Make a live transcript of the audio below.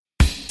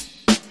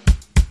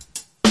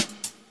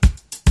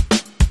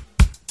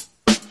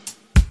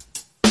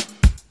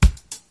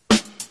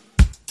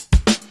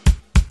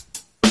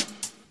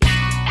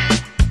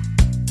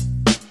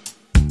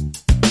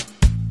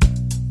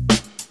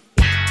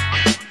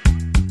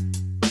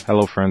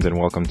Hello, friends, and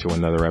welcome to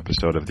another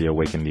episode of the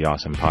Awaken the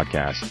Awesome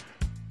podcast.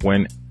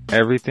 When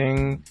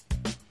everything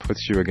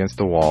puts you against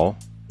the wall,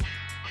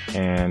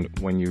 and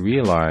when you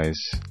realize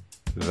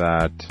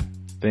that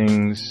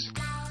things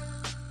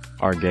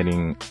are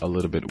getting a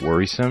little bit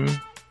worrisome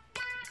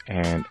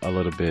and a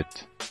little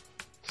bit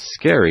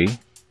scary,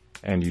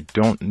 and you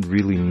don't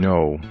really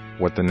know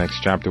what the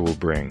next chapter will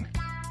bring,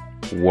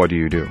 what do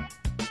you do?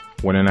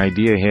 When an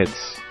idea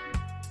hits,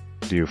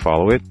 do you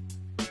follow it?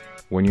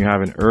 When you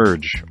have an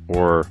urge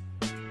or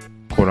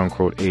quote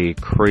unquote a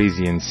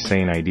crazy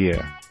insane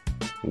idea,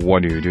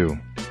 what do? Do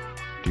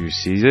you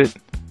seize it,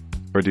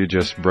 or do you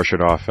just brush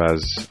it off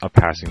as a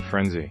passing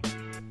frenzy?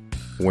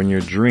 When your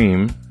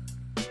dream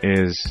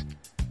is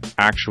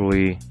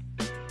actually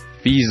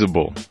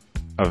feasible,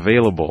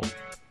 available,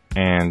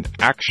 and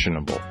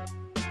actionable,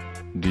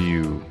 do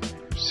you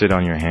sit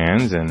on your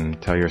hands and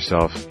tell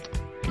yourself,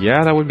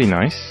 yeah, that would be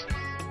nice?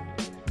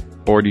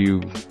 Or do you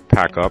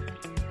pack up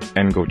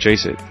and go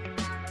chase it?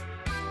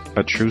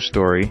 A true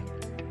story,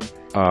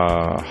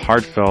 a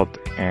heartfelt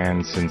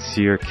and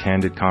sincere,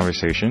 candid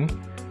conversation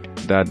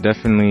that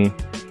definitely,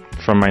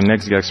 from my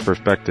next guest's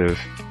perspective,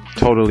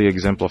 totally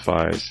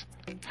exemplifies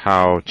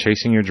how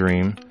chasing your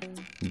dream,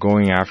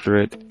 going after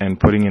it, and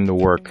putting in the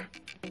work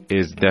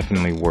is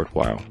definitely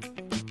worthwhile.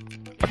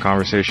 A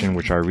conversation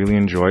which I really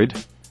enjoyed,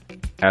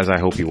 as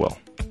I hope you will.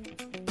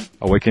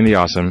 Awaken the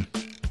Awesome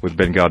with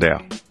Ben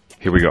Galdale.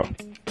 Here we go.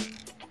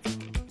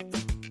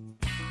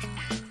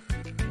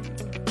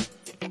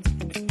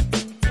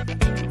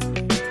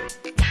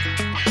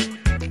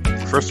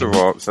 First of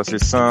all, ça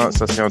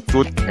c'est en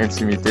toute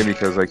intimité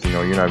because, like, you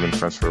know and I have been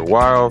friends for a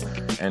while,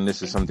 and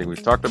this is something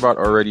we've talked about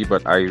already,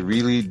 but I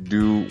really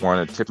do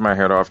want to tip my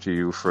hat off to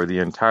you for the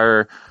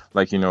entire,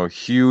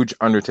 huge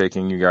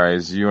undertaking you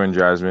guys, you and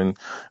Jasmine,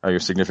 your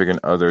significant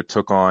other,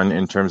 took on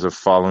in terms of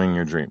following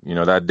your dream.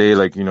 That day,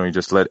 you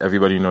just let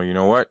everybody know, you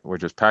know what, we're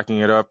just packing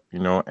it up,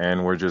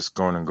 and we're just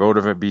going to go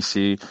to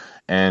BC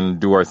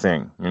and do our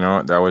thing.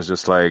 That was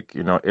just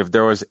if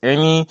there was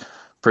any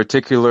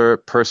particular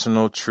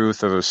personal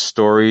truth of a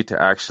story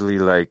to actually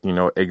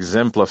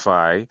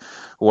exemplify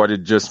what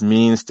it just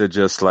means to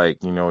just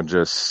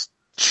just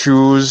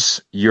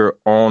choose your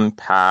own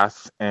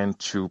path and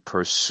to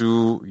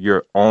pursue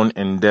your own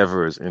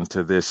endeavors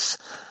into this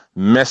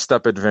messed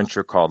up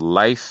adventure called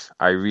life.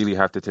 I really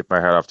have to tip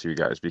my hat off to you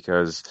guys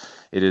because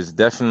it is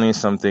definitely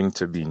something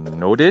to be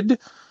noted,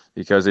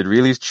 because it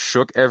really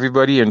shook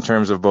everybody in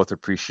terms of both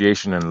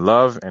appreciation and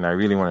love, and I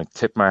really want to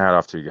tip my hat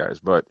off to you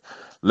guys. But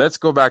let's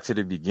go back to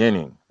the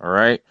beginning, all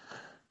right?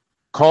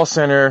 Call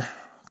center,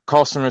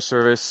 customer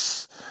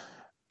service.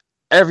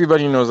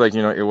 Everybody knows,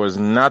 it was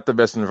not the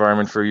best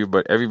environment for you,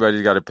 but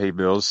everybody's got to pay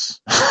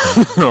bills,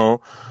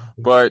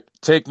 But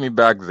take me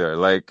back there.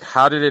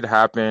 How did it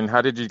happen?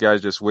 How did you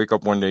guys just wake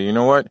up one day? You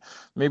know what?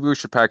 Maybe we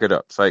should pack it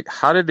up. It's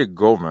how did it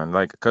go, man?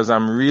 Because I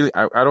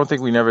don't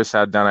think we never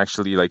sat down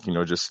actually,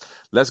 just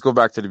let's go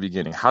back to the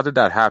beginning. How did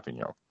that happen,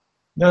 yo?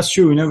 That's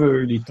true. We never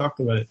really talked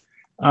about it.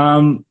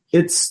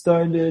 It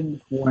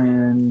started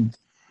when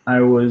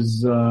I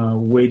was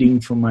waiting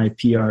for my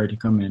PR to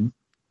come in,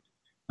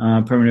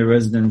 permanent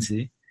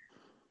residency.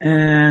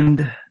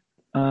 And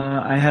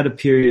I had a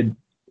period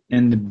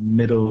in the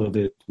middle of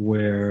it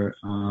where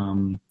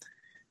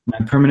my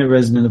permanent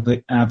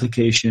resident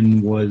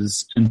application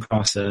was in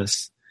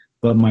process,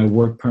 but my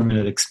work permit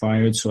had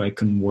expired, so I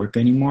couldn't work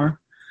anymore.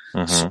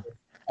 Uh-huh. So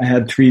I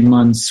had 3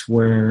 months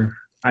where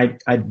I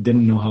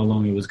didn't know how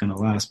long it was going to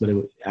last, but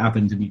it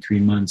happened to be 3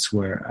 months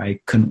where I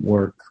couldn't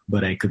work,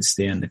 but I could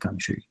stay in the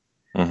country.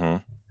 Uh-huh.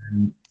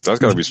 That's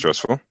got to be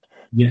stressful.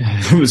 Yeah,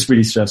 it was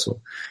pretty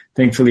stressful.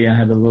 Thankfully, I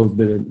had a little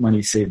bit of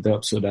money saved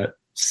up, so that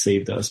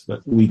saved us.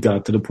 But we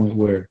got to the point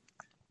where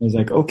I was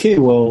like, okay,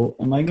 well,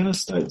 am I going to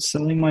start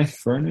selling my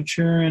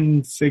furniture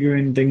and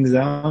figuring things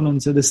out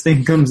until this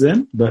thing comes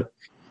in? But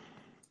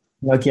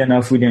lucky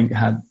enough, it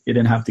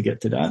didn't have to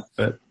get to that.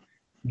 But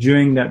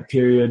during that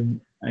period,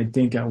 I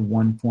think at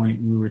one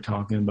point we were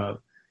talking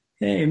about,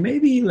 hey,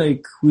 maybe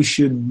we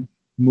should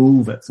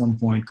move at some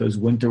point because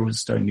winter was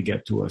starting to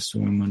get to us. So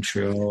in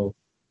Montreal,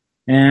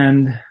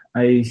 and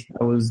I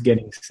was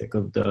getting sick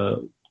of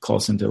the call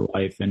center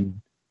life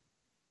and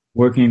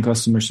working in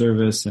customer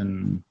service,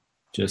 and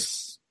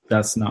just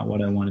that's not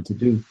what I wanted to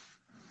do.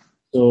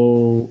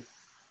 So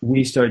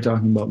we started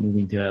talking about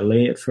moving to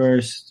LA at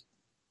first,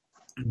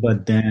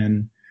 but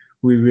then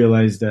we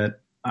realized that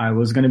I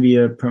was going to be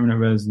a permanent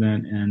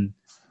resident, and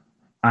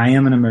I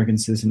am an American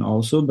citizen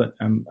also, but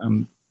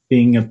I'm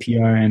being a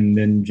PR, and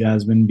then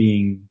Jasmine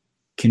being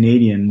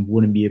Canadian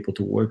wouldn't be able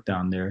to work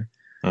down there.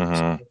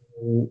 Uh-huh.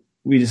 So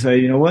we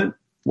decided, you know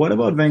what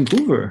about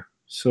Vancouver?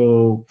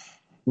 So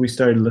we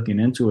started looking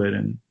into it.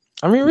 And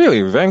I mean,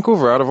 really,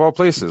 Vancouver, out of all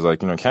places,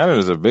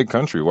 Canada's a big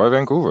country. Why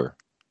Vancouver?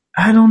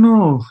 I don't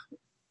know.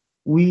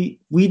 We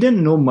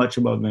didn't know much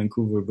about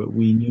Vancouver, but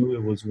we knew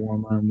it was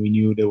warmer, and we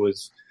knew there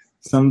was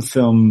some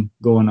film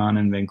going on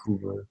in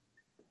Vancouver.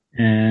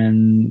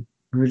 And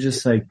we were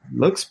just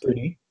looks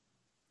pretty.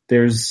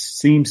 There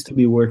seems to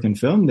be work in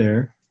film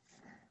there.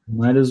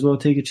 Might as well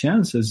take a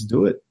chance. Let's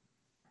do it.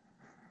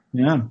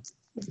 Yeah. And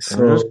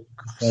So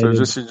so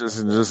decided,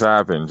 just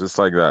happened, just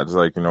like that. It's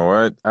like, you know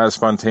what? As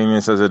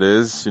spontaneous as it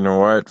is, you know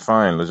what?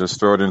 Fine, let's just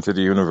throw it into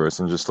the universe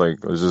and just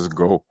like let's just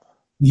go.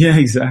 yeah,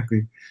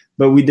 exactly.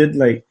 But we did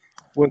like,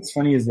 what's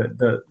funny is that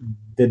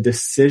the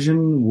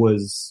decision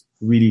was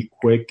really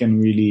quick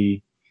and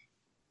really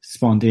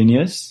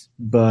spontaneous,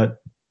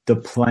 but the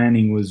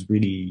planning was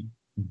really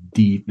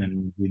deep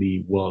and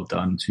really well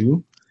done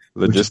too,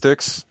 which is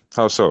Logistics?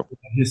 How so? the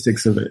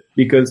logistics of it.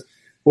 Because,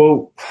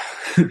 well,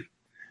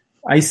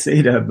 I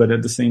say that, but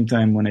at the same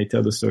time, when I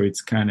tell the story,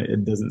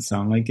 it doesn't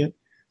sound like it.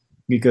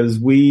 Because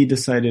we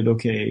decided,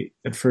 okay,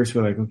 at first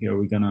we're like, okay, are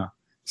we gonna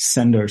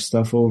send our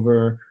stuff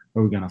over?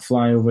 Are we gonna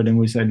fly over? Then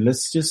we said,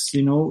 let's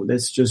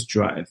just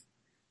drive.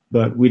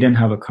 But we didn't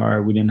have a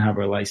car. We didn't have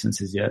our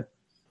licenses yet.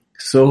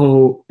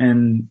 So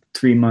in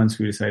 3 months,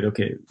 we decided,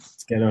 okay,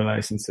 let's get our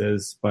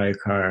licenses, buy a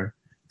car,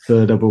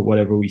 fill it up with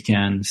whatever we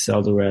can,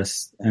 sell the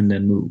rest, and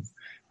then move.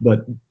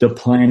 But the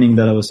planning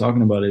that I was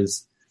talking about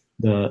is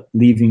the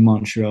leaving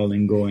Montreal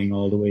and going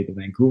all the way to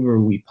Vancouver.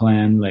 We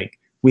planned like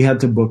we had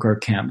to book our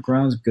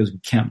campgrounds because we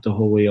camped the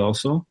whole way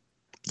also.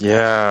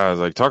 Yeah,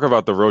 like talk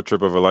about the road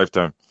trip of a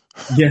lifetime.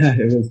 Yeah,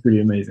 it was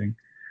pretty amazing.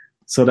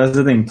 So that's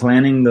the thing.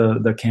 Planning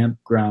the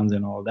campgrounds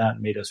and all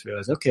that made us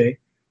realize, okay,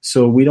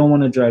 so we don't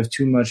want to drive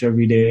too much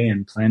every day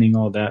and planning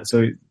all that.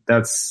 So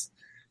that's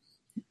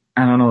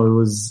I don't know.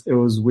 It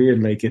was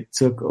weird. Like it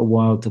took a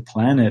while to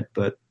plan it,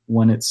 but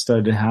when it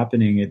started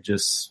happening,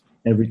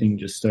 everything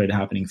just started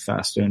happening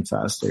faster and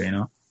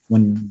faster.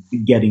 When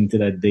getting to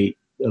that date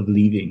of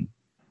leaving.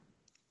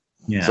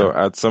 Yeah. So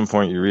at some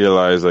point you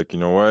realize, like, you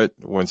know what?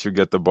 Once you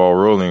get the ball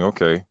rolling,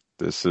 okay,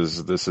 this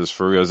is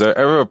for real. Is there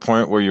ever a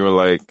point where you were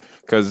like,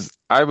 because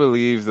I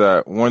believe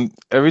that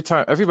every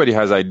time everybody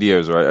has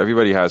ideas, right?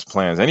 Everybody has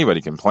plans.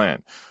 Anybody can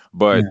plan,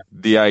 but Yeah.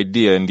 the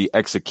idea and the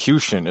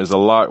execution is a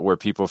lot where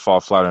people fall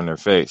flat on their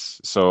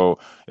face. So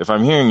if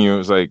I'm hearing you,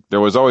 it's like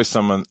there was always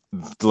someone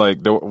like,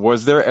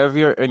 was there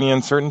ever any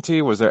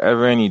uncertainty? Was there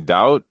ever any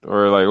doubt,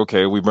 or like,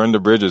 okay, we burned the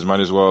bridges, might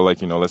as well,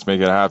 like, let's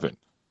make it happen.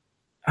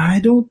 I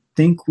don't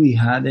think we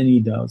had any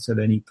doubts at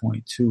any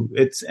point too.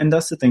 And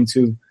that's the thing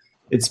too.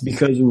 It's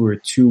because we were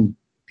two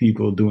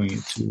people doing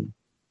it too.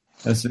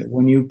 That's it.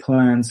 When you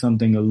plan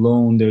something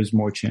alone, there's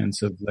more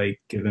chance of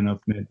like giving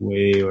up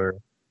midway or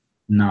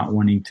not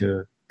wanting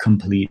to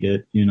complete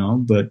it.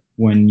 But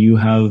when you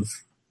have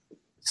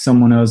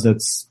someone else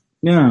that's,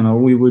 I don't know,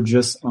 we were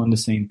just on the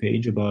same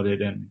page about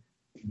it and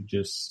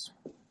just,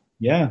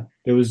 yeah,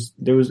 I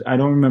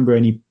don't remember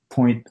any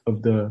point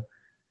of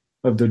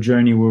the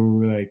journey where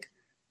we were like,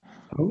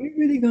 are we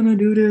really gonna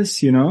do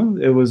this?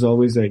 It was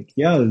always like,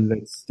 yeah,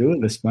 let's do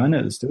it. Let's plan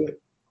it. Let's do it.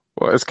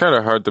 Well, it's kind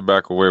of hard to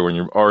back away when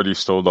you've already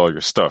stole all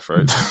your stuff,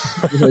 right?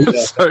 Yeah.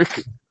 It's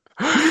like,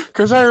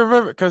 because I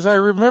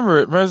remember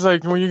it, man. It's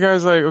like when you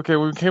guys like, okay,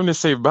 when we came to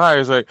say bye,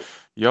 it's like,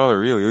 y'all are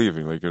really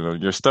leaving. Like,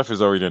 your stuff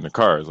is already in the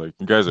car. It's like,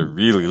 you guys are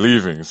really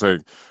leaving. It's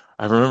like,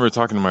 I remember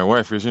talking to my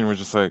wife, Regina was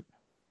just like,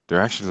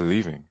 they're actually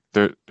leaving.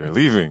 They're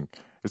leaving.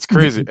 It's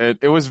crazy. And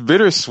it was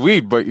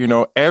bittersweet, but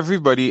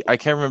everybody, I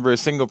can't remember a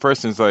single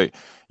person's like,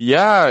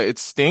 yeah, it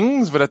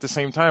stings, but at the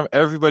same time,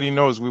 everybody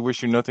knows we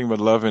wish you nothing but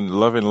love and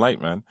light,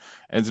 man.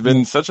 And it's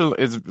been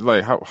it's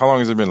like, how long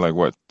has it been? Like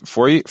what,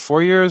 4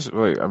 years?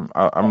 Wait,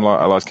 I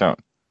lost count.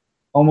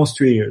 Almost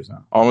 3 years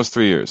now. Almost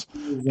 3 years.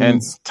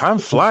 And time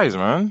flies,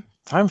 man.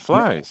 Time Yeah,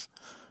 flies.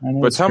 I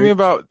know But it's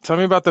great. tell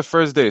me about the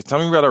first days. Tell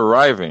me about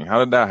arriving. How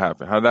did that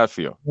happen? How did that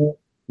feel?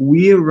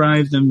 We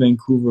arrived in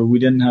Vancouver. We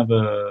didn't have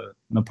an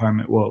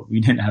apartment. Well, we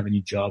didn't have any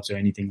jobs or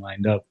anything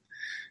lined up,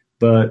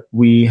 but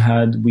we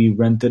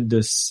rented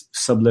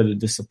subletted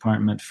this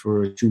apartment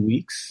for 2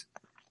 weeks.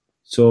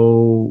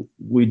 So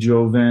we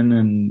drove in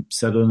and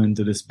settled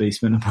into this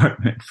basement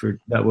apartment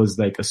that was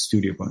like a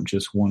studio apartment,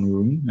 just one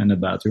room and a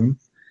bathroom.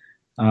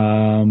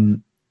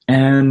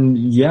 And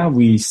yeah,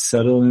 we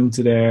settled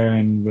into there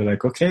and we're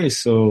like, okay,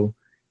 so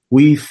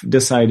we've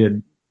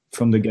decided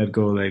from the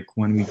get-go, like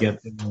when we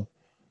get there,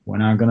 we're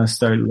not going to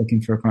start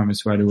looking for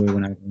apartments right away.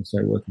 We're not going to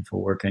start looking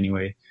for work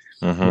anyway.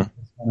 We're Mm-hmm. going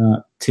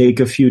to take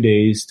a few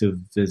days to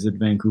visit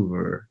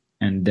Vancouver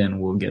and then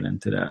we'll get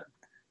into that.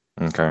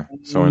 Okay.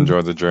 So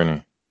enjoy the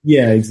journey.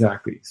 Yeah,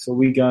 exactly. So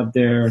we got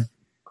there.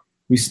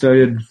 We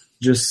started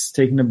just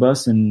taking the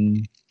bus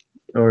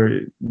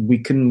or we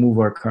couldn't move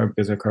our car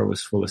because our car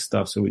was full of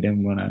stuff. So we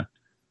didn't want to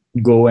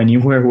go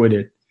anywhere with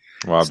it.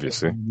 Well, So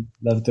obviously. we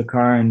left the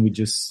car and we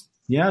just,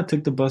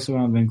 took the bus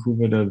around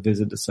Vancouver to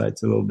visit the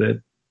sites a little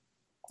bit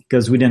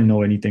because we didn't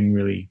know anything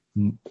really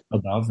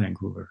about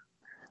Vancouver.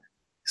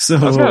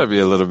 That's got to So be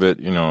a little bit,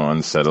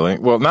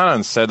 unsettling. Well, not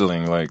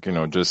unsettling, like,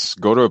 just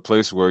go to a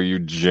place where you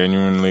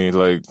genuinely,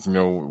 like,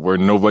 where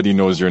nobody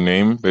knows your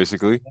name,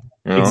 basically,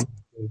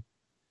 exactly.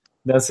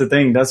 That's the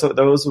thing. That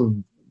was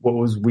what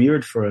was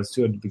weird for us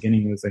too at the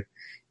beginning. It was like,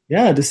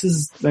 yeah, this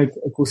is like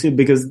a cool city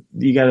because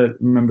you gotta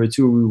remember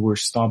too, we were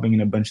stopping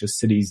in a bunch of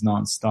cities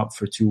nonstop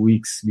for 2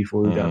 weeks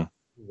before we got Mm-hmm. to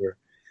Vancouver.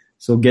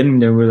 So getting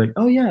there, we're like,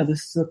 oh yeah,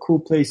 this is a cool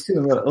place too.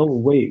 And we're like, oh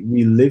wait,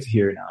 we live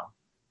here now.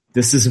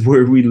 This is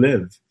where we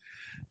live.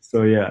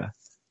 So yeah.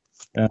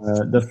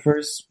 The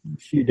first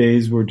few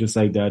days were just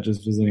like that,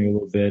 just visiting a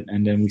little bit,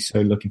 and then we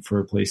started looking for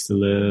a place to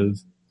live.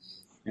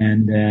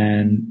 And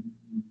then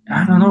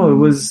I don't know, it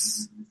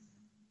was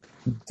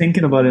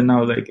thinking about it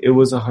now, like it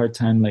was a hard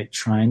time like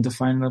trying to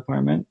find an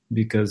apartment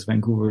because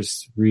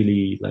Vancouver's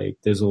really like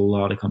there's a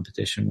lot of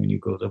competition when you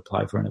go to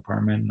apply for an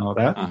apartment and all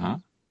that. Uh-huh.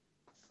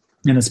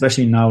 And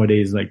especially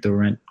nowadays, like the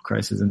rent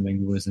crisis in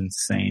Vancouver is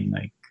insane.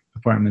 Like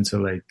apartments are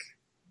like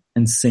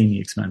insanely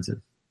expensive.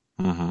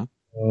 Uh-huh.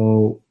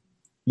 So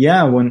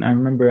yeah, when I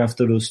remember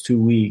after those 2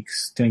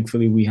 weeks,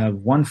 thankfully we have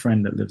one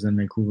friend that lives in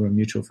Vancouver, a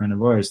mutual friend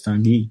of ours,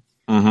 Tanguy.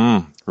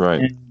 Uh-huh. Right.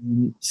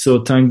 And so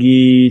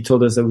Tanguy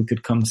told us that we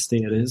could come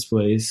stay at his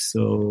place.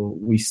 So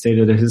we stayed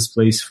at his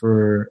place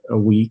for a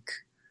week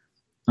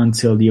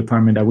until the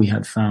apartment that we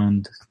had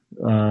found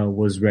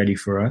was ready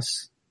for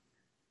us.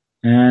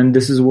 And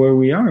this is where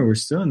we are. We're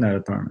still in that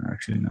apartment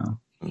actually now.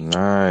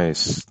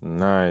 Nice.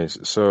 Nice.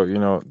 So,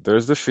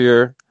 there's the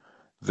fear.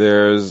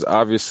 There's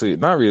obviously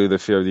not really the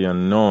fear of the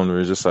unknown.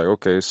 We're just like,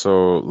 okay,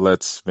 so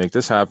let's make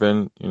this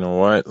happen. You know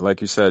what?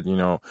 Like you said,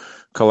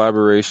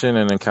 collaboration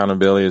and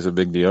accountability is a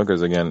big deal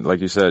because again,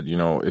 like you said,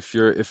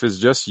 if it's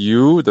just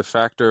you, the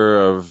factor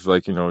of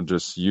like,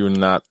 just you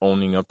not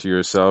owning up to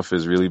yourself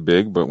is really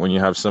big. But when you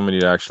have somebody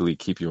to actually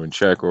keep you in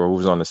check or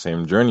who's on the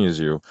same journey as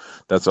you,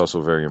 that's also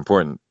very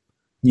important.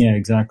 Yeah,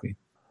 exactly.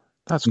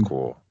 That's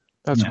cool.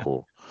 That's Yeah.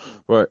 cool.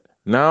 But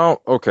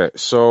now, okay,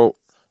 so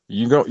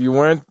you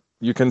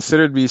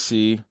considered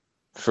BC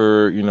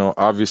for,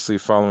 obviously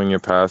following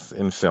your path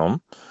in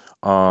film.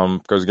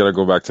 Because you got to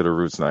go back to the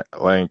roots now.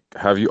 Like,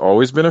 have you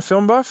always been a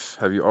film buff?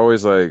 Have you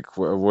always like,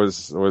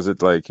 was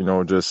it like,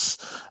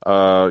 just,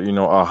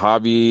 a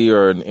hobby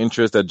or an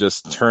interest that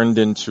just turned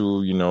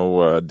into,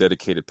 a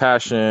dedicated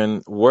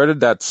passion? Where did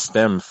that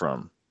stem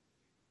from?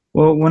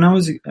 Well,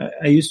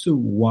 I used to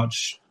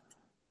watch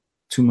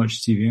too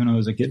much TV when I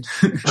was a kid.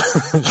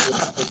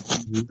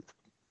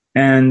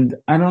 And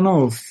I don't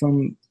know,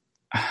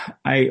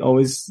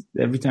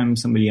 every time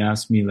somebody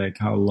asked me like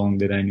how long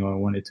did I know I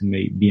wanted to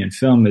be in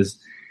film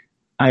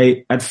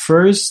at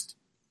first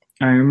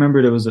I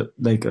remember there was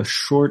a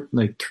short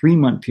like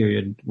 3-month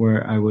period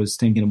where I was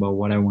thinking about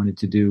what I wanted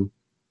to do.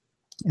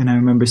 And I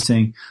remember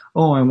saying,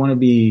 oh, I want to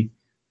be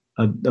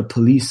a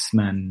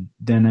policeman.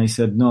 Then I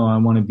said, no, I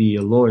want to be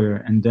a lawyer.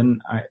 And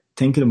then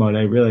thinking about it,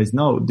 I realized,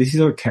 no, these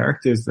are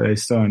characters that I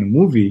saw in a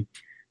movie.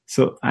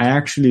 So I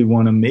actually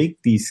want to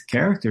make these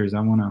characters. I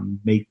want to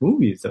make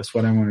movies. That's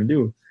what I want to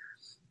do.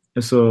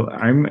 So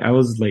I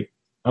was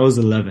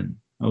 11.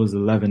 I was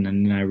 11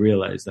 and then I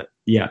realized that,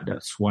 yeah,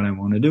 that's what I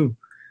want to do.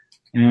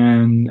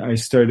 And I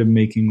started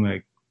making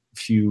like a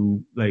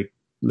few like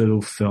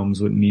little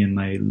films with me and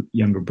my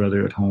younger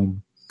brother at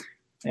home.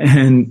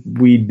 And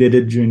we did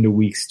it during the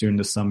weeks during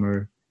the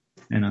summer.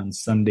 And on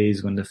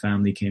Sundays when the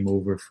family came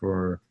over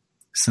for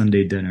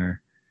Sunday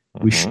dinner,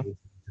 we showed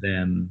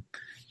them.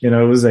 It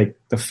was like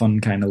the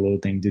fun kind of little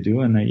thing to do.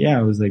 And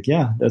I was like,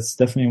 yeah, that's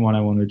definitely what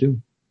I want to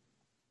do.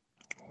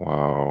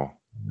 Wow.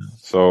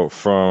 So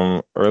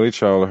from early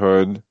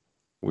childhood,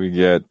 we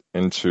get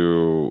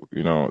into,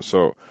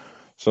 so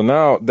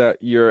now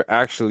that you're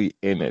actually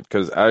in it,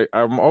 because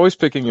I'm always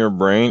picking your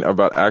brain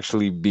about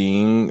actually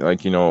being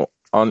like, in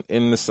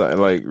the side,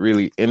 like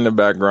really in the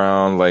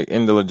background, like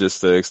in the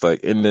logistics,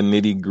 like in the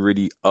nitty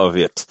gritty of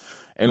it.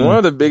 And one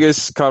of the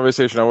biggest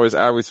conversations I always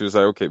have with you is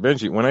like, okay,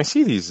 Benji, when I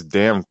see these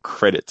damn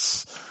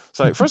credits, it's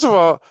like, first of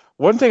all,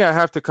 one thing I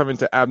have to come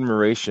into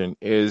admiration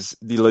is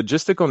the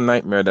logistical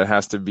nightmare that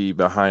has to be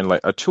behind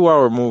like a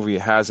 2-hour movie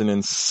has an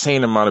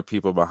insane amount of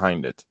people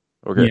behind it.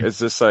 Okay. Yeah. It's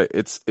just like,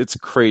 it's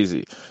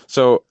crazy.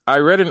 So I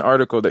read an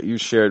article that you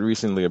shared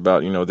recently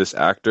about, this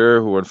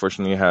actor who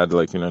unfortunately had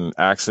like, an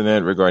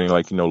accident regarding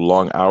like,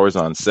 long hours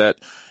on set.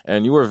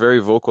 And you were very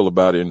vocal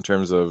about it in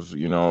terms of,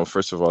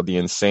 first of all, the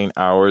insane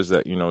hours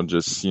that,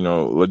 just,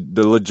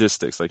 the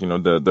logistics, like,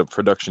 the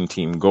production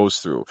team goes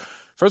through.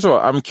 First of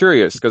all, I'm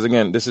curious because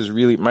again, this is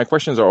really, my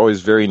questions are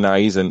always very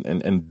naive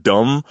and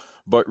dumb,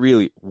 but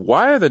really,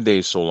 why are the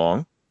days so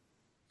long?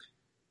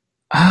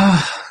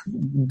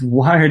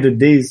 Why are the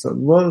days so?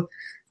 Well,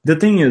 the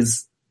thing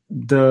is,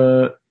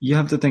 you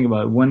have to think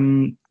about it.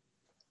 When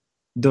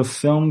the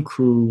film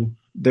crew,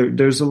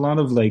 there's a lot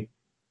of like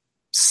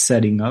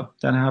setting up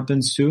that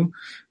happens too,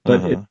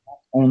 but it's not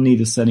only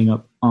the setting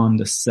up on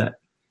the set.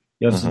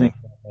 You have to think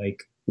about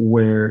like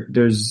where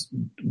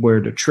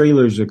the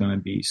trailers are going to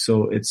be.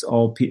 So it's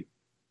all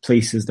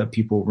places that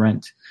people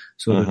rent.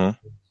 So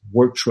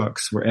work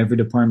trucks where every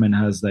department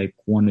has like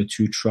 1 or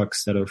 2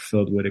 trucks that are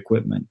filled with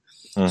equipment.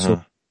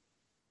 So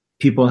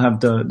people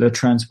have the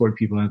transport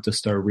people have to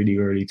start really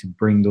early to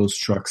bring those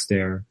trucks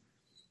there.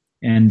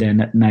 And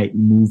then at night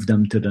move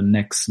them to the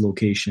next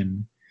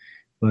location.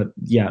 But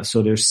yeah,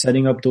 so they're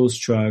setting up those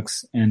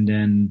trucks and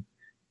then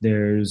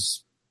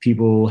there's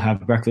people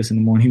have breakfast in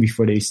the morning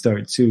before they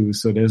start too.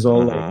 So there's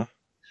all like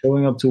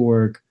showing up to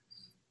work,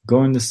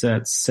 going to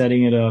set,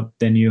 setting it up.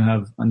 Then you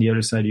have on the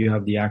other side, you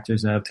have the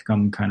actors that have to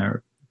come kind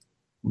of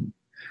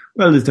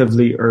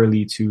relatively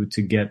early to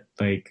get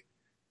like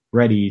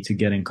ready, to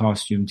get in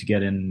costume, to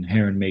get in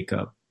hair and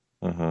makeup.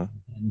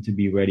 and to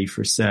be ready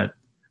for set.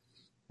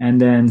 And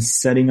then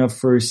setting up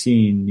for a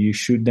scene, you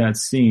shoot that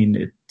scene,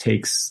 it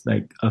takes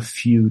like a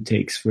few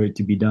takes for it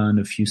to be done,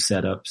 a few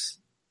setups.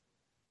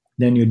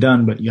 Then you're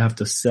done, but you have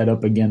to set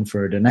up again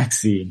for the next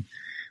scene.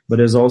 But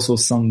there's also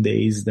some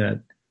days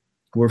that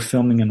we're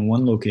filming in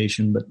one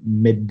location, but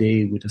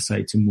midday we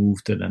decide to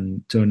move to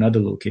another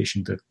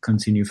location to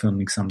continue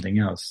filming something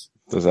else.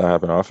 Does that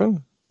happen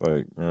often?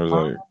 Like,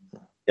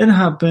 it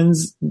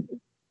happens.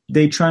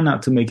 They try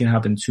not to make it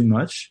happen too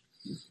much.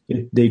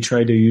 They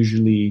try to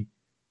usually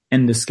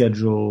end the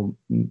schedule,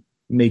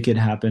 make it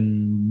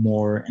happen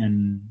more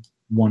in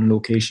one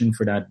location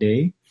for that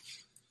day.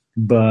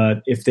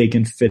 But if they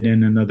can fit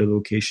in another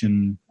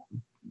location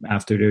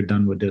after they're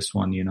done with this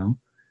one,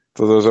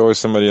 So there's always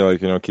somebody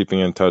like, keeping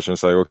in touch, and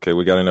it's like, okay,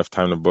 we got enough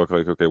time to book.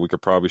 Like, okay, we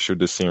could probably shoot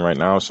this scene right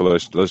now, so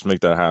let's make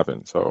that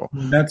happen. So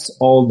that's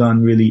all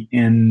done really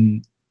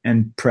in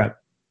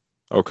prep.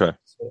 Okay.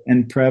 So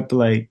in prep,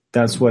 like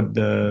that's what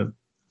the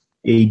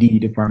AD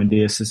department,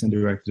 the assistant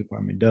director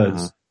department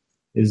does,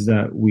 is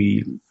that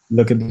we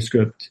look at the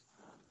script,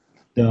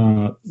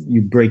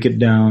 you break it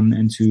down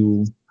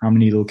into how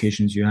many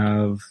locations you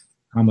have,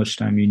 how much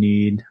time you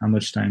need, how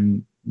much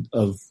time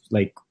of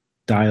like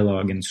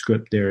dialogue and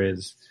script there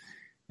is.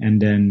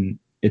 And then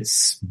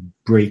it's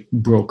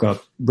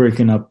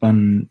breaking up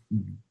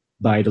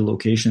by the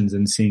locations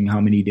and seeing how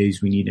many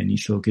days we need in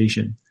each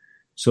location.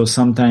 So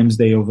sometimes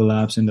they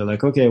overlaps and they're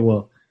like, okay,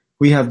 well,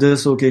 we have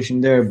this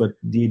location there, but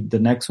the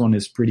next one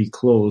is pretty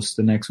close,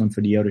 the next one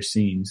for the other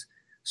scenes.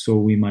 So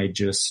we might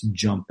just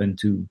jump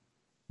into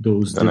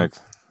those.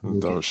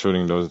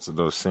 Shooting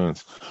those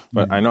scenes.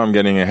 But I know I'm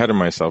getting ahead of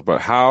myself, but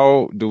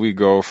how do we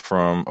go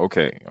from,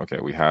 okay,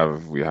 we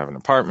have an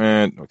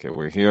apartment, okay,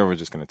 we're here, we're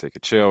just going to take a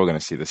chill, we're going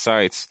to see the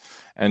sights.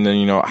 And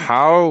then,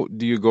 how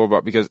do you go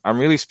about, because I'm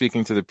really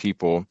speaking to the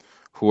people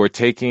who are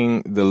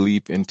taking the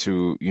leap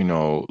into,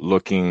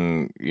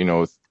 looking,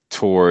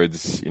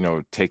 towards,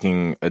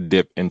 taking a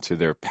dip into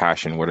their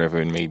passion,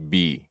 whatever it may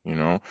be,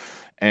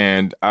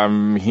 And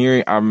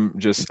I'm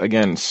just,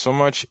 again, so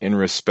much in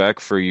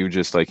respect for you,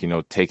 just like,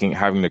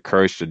 having the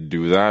courage to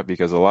do that,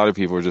 because a lot of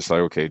people are just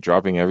like, okay,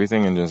 dropping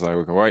everything and just like,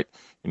 okay, right,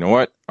 you know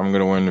what? I'm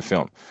going to win the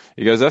film.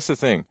 Because that's the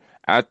thing.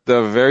 At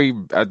the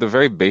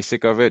very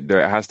basic of it,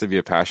 there has to be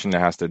a passion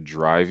that has to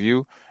drive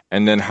you.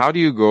 And then how do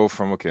you go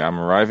from, okay, I'm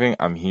arriving,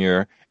 I'm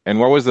here. And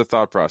what was the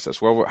thought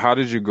process? Well, how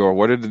did you go?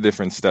 What are the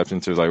different steps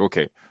into like,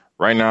 okay,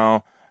 right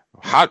now,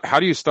 how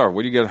do you start?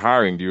 What do you get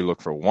hiring? Do you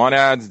look for want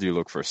ads? Do you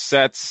look for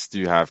sets? Do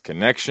you have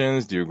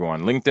connections? Do you go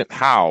on LinkedIn?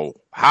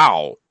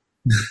 How?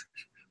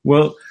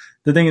 Well,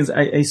 the thing is,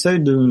 I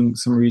started doing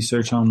some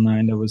research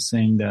online that was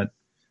saying that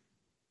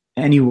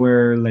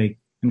anywhere like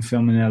in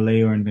film in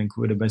LA or in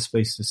Vancouver, the best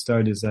place to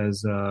start is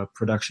as a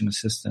production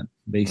assistant,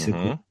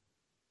 basically.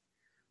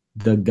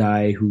 The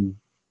guy who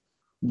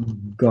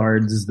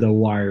guards the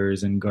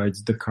wires and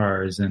guards the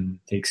cars and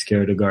takes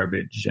care of the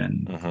garbage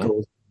and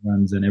goes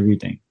runs and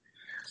everything.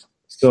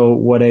 So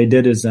what I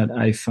did is that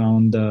I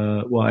found,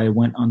 I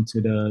went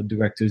onto the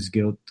Directors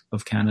Guild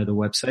of Canada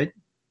website,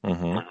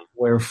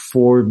 where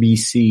for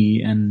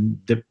BC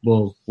and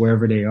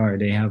wherever they are,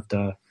 they have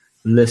the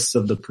lists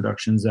of the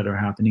productions that are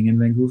happening in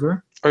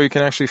Vancouver. Oh, you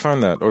can actually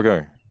find that.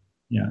 Okay.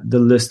 Yeah, the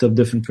list of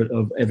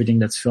of everything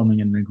that's filming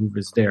in Vancouver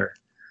is there.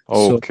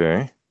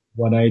 Okay. So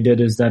what I did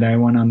is that I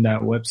went on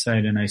that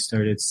website and I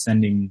started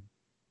sending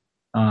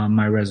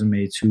my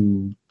resume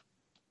to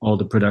all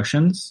the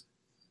productions.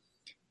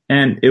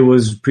 And it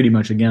was pretty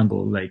much a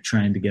gamble, like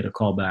trying to get a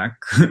call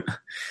back.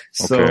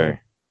 So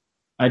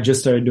I just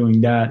started doing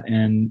that,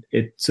 and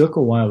it took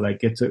a while. I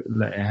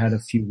had a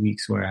few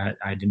weeks where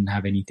I didn't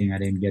have anything. I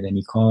didn't get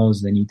any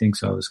calls, anything.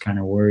 So I was kind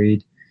of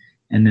worried.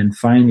 And then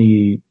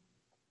finally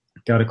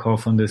got a call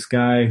from this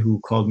guy who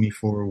called me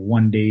for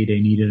one day.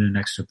 They needed an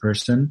extra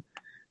person.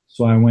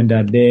 So I went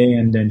that day,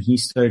 and then he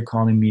started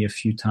calling me a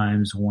few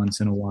times once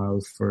in a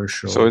while for a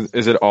show. So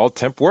is it all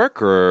temp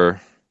work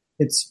or?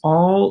 It's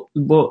all,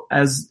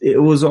 as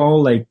it was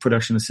all like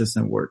production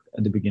assistant work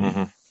at the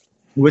beginning,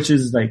 which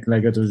is like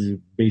I told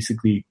you,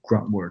 basically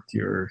grunt work.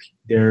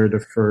 They're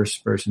the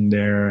first person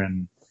there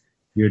and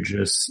you're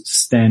just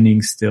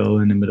standing still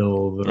in the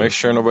middle of make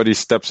sure nobody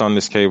steps on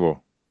this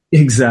cable.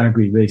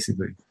 Exactly,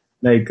 basically.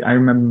 Like I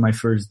remember my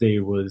first day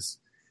was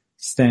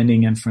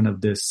standing in front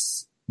of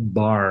this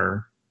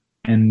bar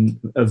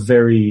and a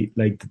very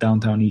like the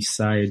downtown east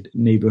side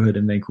neighborhood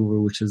in Vancouver,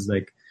 which is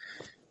like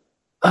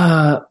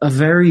a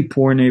very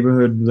poor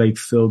neighborhood, like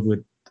filled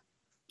with,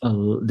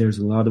 there's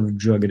a lot of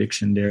drug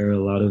addiction there, a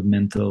lot of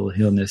mental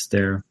illness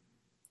there.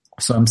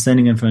 So I'm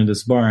standing in front of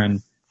this bar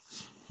and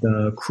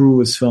the crew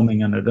was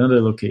filming on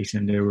another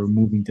location. They were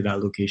moving to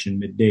that location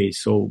midday.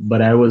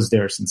 But I was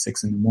there since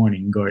 6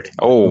 a.m. guarding.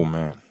 Oh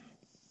man.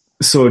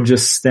 So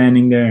just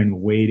standing there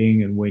and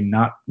waiting,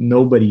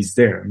 nobody's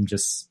there. I'm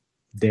just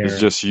there. It's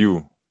just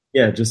you.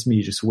 Yeah, just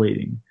me, just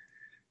waiting.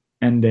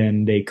 And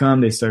then they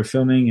come, they start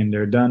filming, and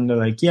they're done. They're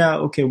like, yeah,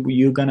 okay, well,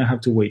 you're going to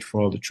have to wait for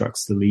all the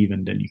trucks to leave,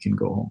 and then you can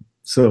go home.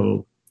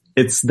 So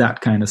it's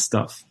that kind of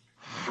stuff.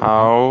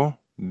 How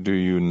do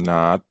you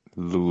not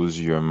lose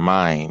your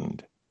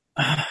mind.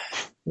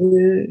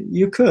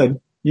 You could.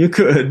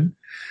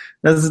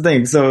 That's the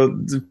thing. So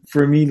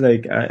for me,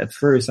 like at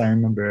first, I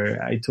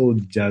remember I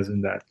told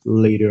Jasmine that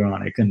later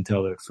on. I couldn't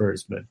tell her at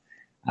first, but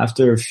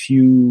after a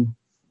few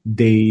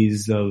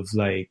days of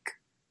like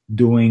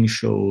doing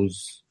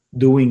shows,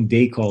 doing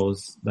day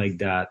calls like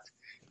that,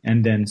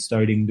 and then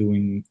starting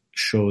doing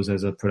shows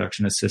as a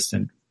production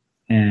assistant,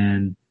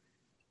 and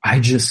I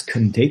just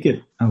couldn't take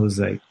it. I was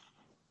like,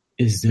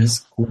 is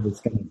this what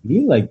it's gonna be?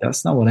 Like,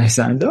 that's not what I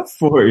signed up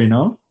for, you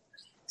know?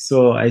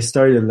 So I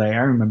started like, I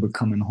remember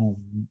coming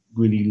home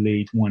really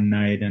late one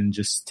night and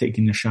just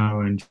taking a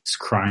shower and just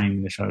crying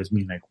in the shower,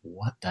 being like,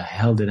 what the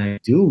hell did I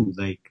do?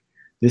 Like,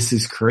 this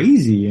is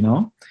crazy, you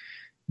know?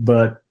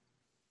 But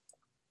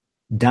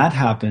that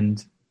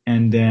happened.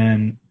 And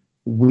then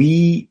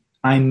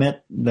I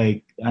met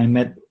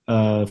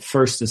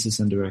first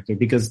assistant director,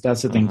 because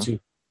that's the thing too.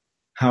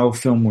 How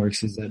film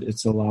works is that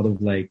it's a lot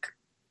of like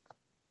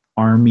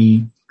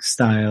army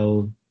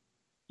style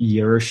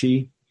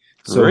hierarchy.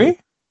 So Really?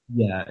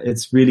 yeah,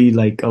 it's really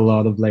like a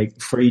lot of like,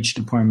 for each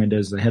department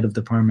there's a head of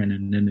department,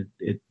 and then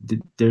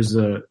there's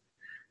a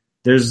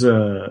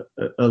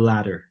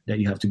ladder that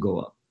you have to go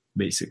up,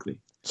 basically.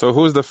 So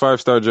who's the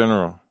 5-star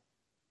general?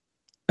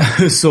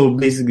 So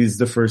basically it's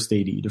the first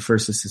AD, the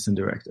first assistant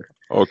director.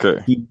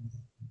 Okay.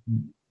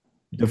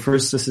 The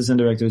first assistant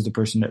director is the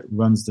person that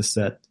runs the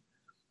set,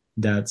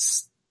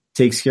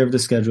 takes care of the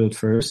schedule at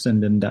first,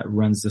 and then that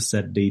runs the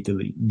set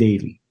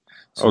daily.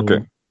 So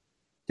Okay.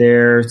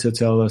 there to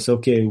tell us,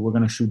 okay, we're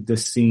going to shoot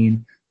this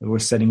scene. We're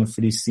setting up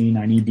for this scene.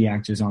 I need the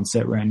actors on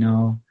set right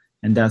now.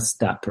 And that's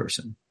that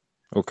person.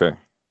 Okay.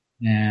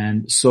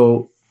 And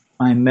so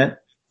I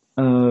met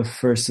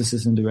first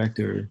assistant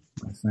director,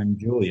 my friend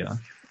Julia,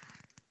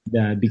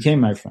 that became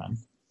my friend.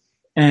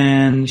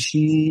 And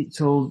she's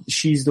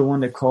the one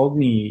that called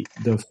me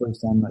the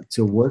first time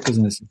to work as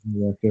an assistant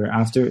director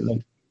after,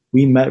 like,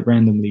 we met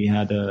randomly,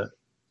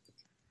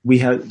 we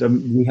have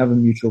a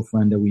mutual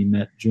friend that we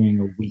met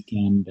during a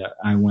weekend that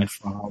I went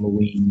for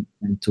Halloween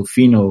in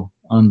Tofino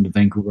on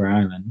Vancouver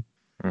Island.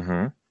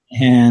 Mm-hmm.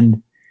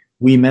 And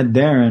we met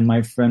there, and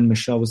my friend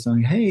Michelle was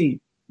saying, hey,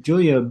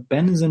 Julia,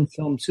 Ben is in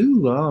film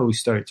too. Oh, we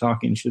started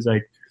talking. She was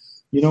like,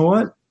 you know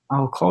what?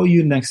 I'll call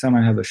you next time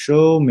I have a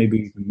show.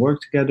 Maybe we can work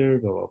together,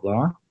 blah, blah,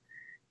 blah.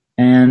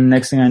 And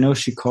next thing I know,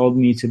 she called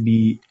me to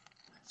be...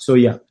 So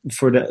yeah,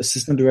 for the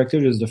assistant director,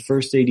 there's the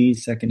first AD,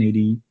 second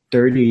AD,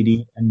 third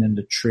AD, and then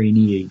the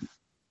trainee AD.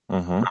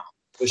 Mm-hmm.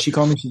 So she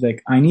called me, she's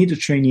like, I need a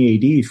trainee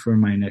AD for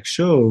my next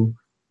show.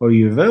 Are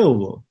you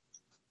available?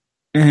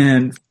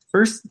 And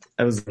first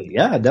I was like,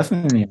 yeah,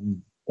 definitely.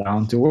 I'm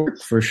down to work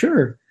for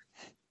sure.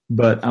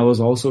 But I was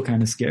also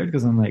kind of scared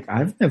because I'm like,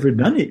 I've never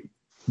done it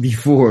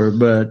before,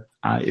 but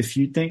if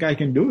you think I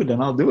can do it,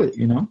 then I'll do it,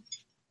 you know?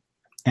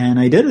 And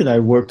I did it. I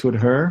worked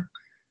with her,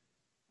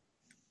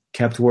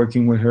 kept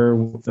working with her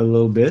a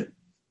little bit,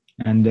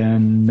 and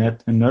then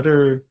met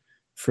another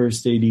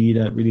first AD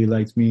that really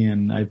liked me,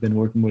 and I've been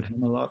working with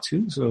him a lot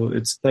too. So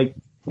it's like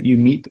you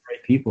meet the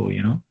right people,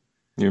 you know?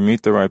 You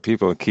meet the right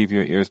people, keep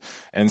your ears.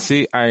 And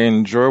see, I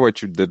enjoy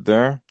what you did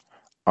there,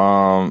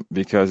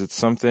 because it's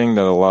something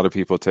that a lot of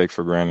people take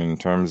for granted in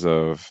terms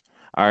of,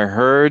 I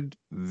heard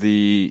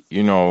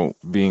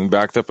being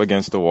backed up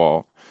against the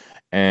wall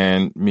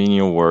and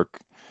menial work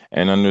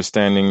and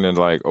understanding that,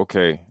 like,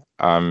 okay,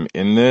 I'm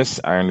in this,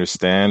 I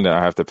understand that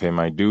I have to pay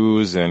my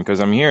dues, and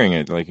because I'm hearing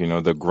it, like,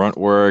 the grunt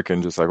work,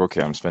 and just like,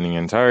 okay, I'm spending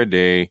an entire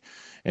day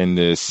in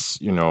this,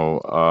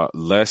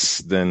 less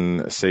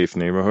than safe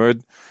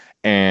neighborhood,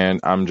 and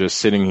I'm just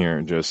sitting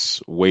here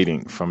just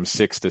waiting from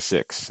 6 to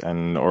 6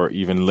 or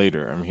even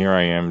later. And here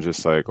I am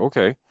just like,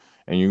 okay.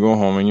 And you go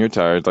home and you're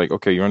tired. Like,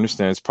 okay, you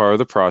understand it's part of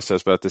the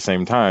process, but at the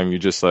same time, you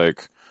just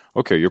like,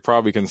 okay, you're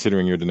probably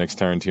considering you're the next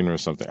Tarantino or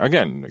something.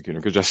 Again, like,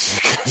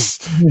 because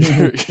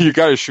you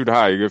got to shoot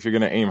high. If you're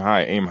going to aim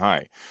high, aim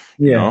high.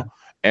 Yeah.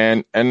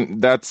 And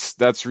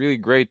that's really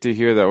great to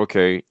hear that,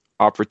 okay,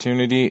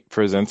 opportunity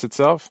presents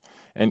itself.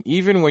 And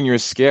even when you're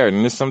scared,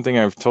 and this is something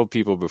I've told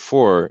people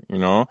before,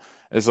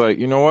 it's like,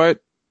 you know what?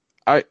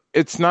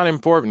 It's not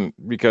important,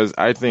 because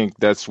I think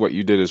that's what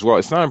you did as well.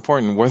 It's not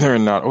important whether or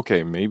not,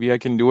 okay, maybe I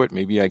can do it,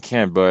 maybe I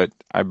can't, but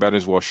I better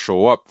as well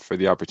show up for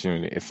the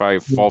opportunity. If I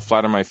fall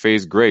flat on my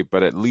face, great,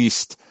 but at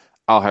least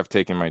I'll have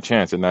taken my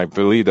chance. And I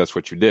believe that's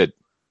what you did.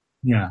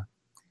 Yeah.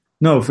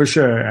 No, for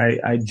sure.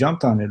 I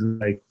jumped on it.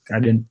 Like, I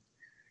didn't.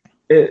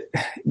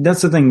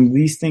 That's the thing.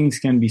 These things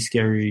can be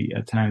scary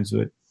at times,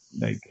 but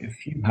like,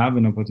 if you have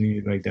an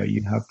opportunity like that,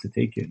 you have to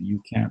take it.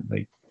 You can't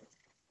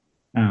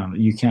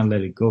you can't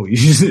let it go. You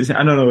just,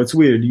 I don't know. It's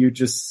weird. You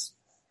just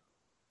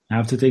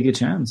have to take a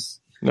chance.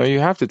 No, you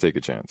have to take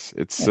a chance.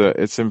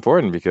 It's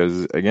important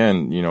because,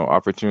 again,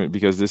 opportunity,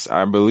 because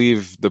I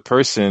believe the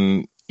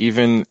person,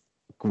 even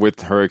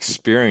with her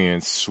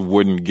experience,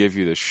 wouldn't give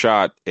you the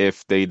shot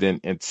if they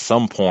didn't at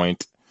some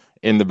point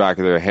in the back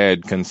of their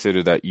head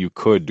consider that you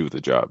could do the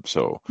job.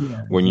 So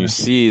when you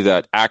see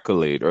that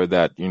accolade or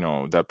that,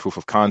 that proof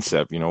of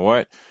concept, you know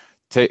what?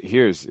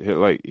 Here's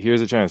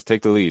a chance.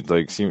 Take the lead.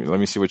 Like, let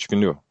me see what you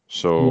can do.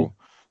 So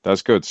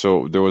That's good.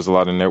 So there was a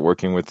lot of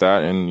networking with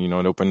that, and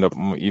it opened up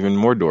even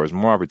more doors,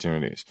 more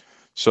opportunities.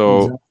 So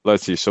Exactly.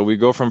 let's see. So we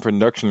go from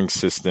production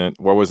assistant.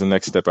 What was the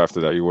next step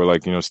after that? You were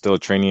like, still a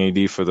training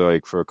AD for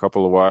for a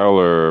couple of while,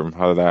 or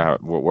how did that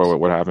happen?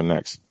 What happened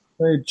next?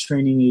 Started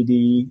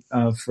training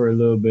AD for a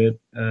little bit,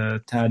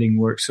 tatting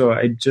work. So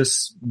I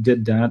just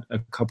did that, a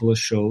couple of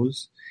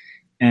shows.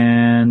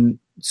 And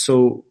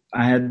so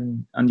I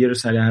had, on the other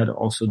side, I had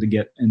also to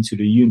get into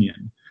the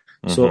union.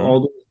 So Mm-hmm. all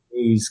those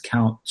days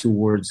count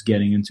towards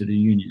getting into the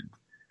union.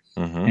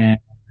 Mm-hmm. And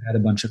I had a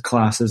bunch of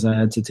classes I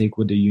had to take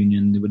with the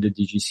union, with the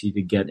DGC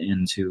to get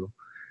into.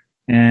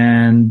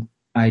 And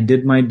I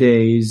did my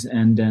days.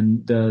 And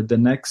then the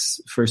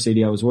next first AD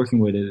I was working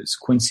with is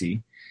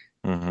Quincy.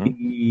 Mm-hmm.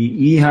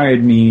 He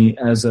hired me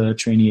as a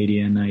trainee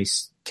AD, and I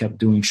kept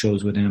doing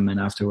shows with him. And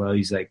after a while,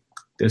 he's like,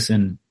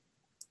 listen,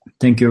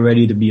 think you're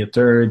ready to be a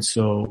third,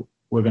 so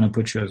we're going to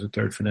put you as a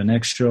third for the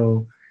next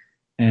show.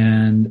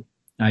 And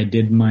I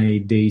did my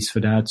days for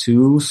that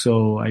too,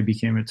 so I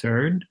became a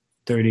third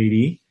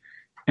AD.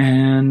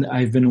 And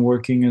I've been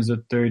working as a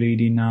third AD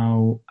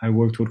now. I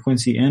worked with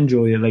Quincy and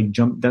Julia,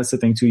 that's the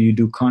thing too, you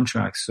do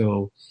contracts,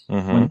 so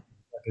Mm-hmm. when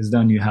it's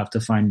done, you have to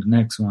find the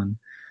next one.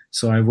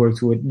 So I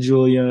worked with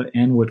Julia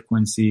and with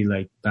Quincy,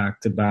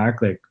 back to back,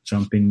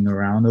 jumping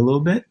around a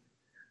little bit.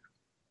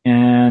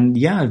 And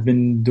yeah, I've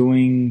been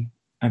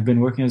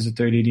working as a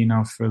third AD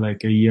now for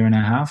a year and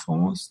a half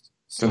almost.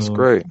 That's So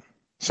great.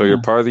 So yeah,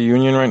 you're part of the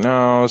union right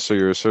now, so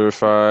you're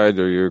certified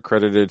or you're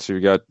accredited, so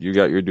you got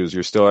your dues.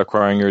 You're still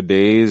acquiring your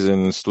days,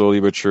 and slowly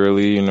but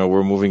surely,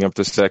 we're moving up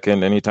to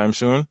second anytime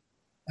soon.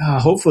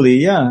 hopefully,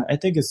 yeah. I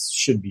think it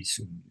should be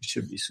soon. It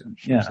should be soon.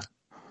 Yeah.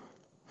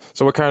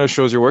 So what kind of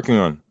shows you're working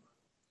on?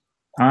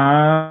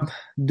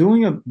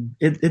 Doing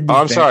it Oh,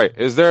 I'm depends. sorry.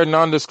 Is there a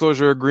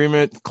non-disclosure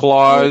agreement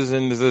clause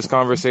in this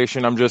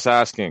conversation? I'm just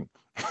asking.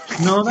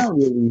 No, not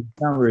really.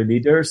 Not really.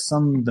 There's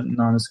some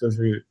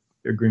non-disclosure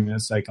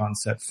agreements on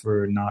set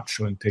for not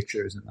showing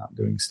pictures and not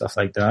doing stuff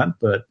like that.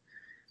 But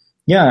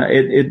yeah,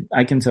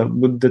 I can tell.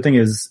 But the thing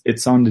is,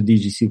 it's on the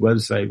DGC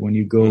website. When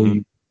you go, Mm-hmm.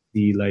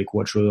 you see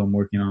what shows I'm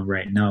working on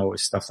right now or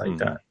stuff like Mm-hmm.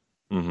 that.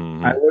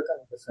 Mm-hmm. I work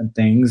on different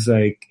things.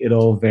 It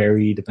all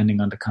vary depending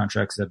on the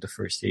contracts that the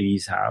first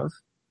ADs have.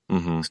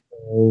 Mm-hmm.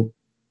 So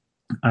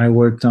I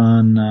worked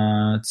on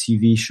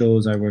TV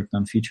shows. I worked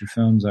on feature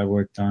films. I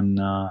worked on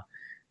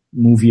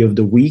movie of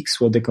the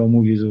weeks, what they call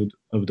movies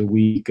of the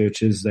week,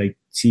 which is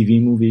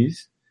TV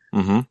movies.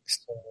 Mm-hmm.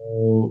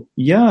 So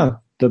yeah,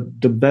 the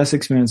best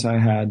experience I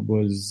had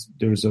was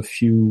there was a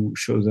few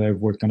shows that I've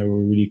worked on that were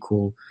really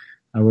cool.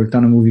 I worked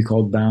on a movie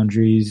called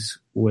Boundaries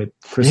with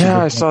Christopher.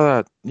 Yeah, I saw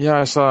that. Yeah,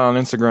 I saw it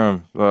on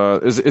Instagram.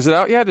 Is it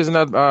out yet? Isn't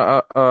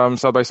that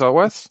South by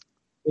Southwest?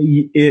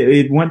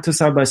 It went to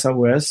South by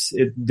Southwest.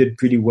 It did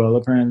pretty well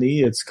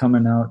apparently. It's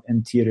coming out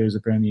in theaters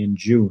apparently in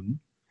June.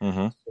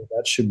 Mm-hmm. So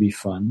that should be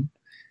fun.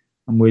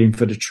 I'm waiting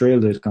for the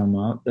trailer to come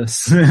out.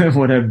 That's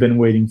what I've been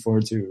waiting for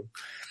too.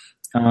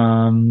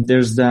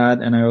 There's that,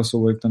 and I also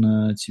worked on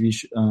a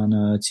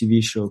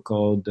TV show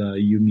called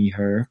You Me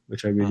Her,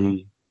 which I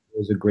really it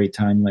was a great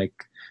time.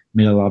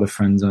 Made a lot of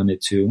friends on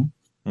it too.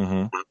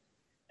 Mm-hmm.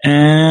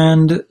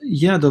 And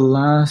yeah, the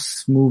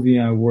last movie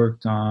I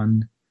worked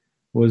on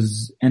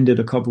was ended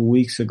a couple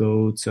weeks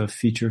ago. It's a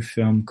feature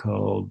film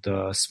called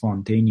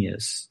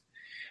Spontaneous,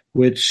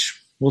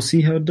 which we'll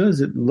see how it does.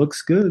 It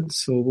looks good,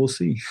 so we'll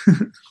see.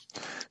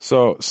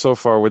 So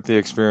far with the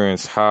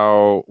experience,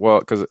 how well?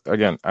 Because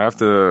again,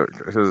 I'm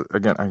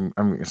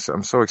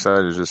so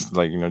excited, just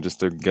just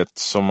to get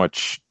so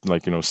much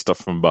stuff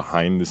from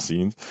behind the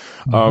scenes.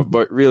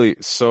 But really,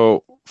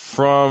 so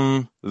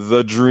from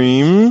the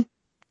dream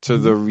to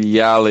the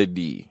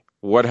reality,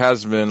 what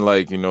has been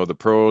the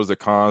pros, the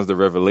cons, the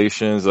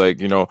revelations?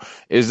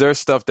 Is there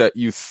stuff that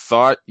you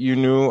thought you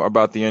knew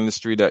about the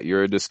industry that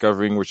you're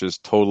discovering, which is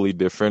totally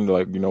different?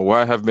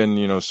 What have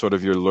been sort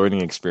of your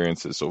learning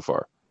experiences so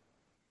far?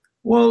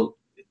 Well,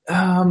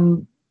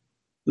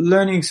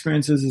 learning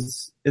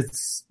experiences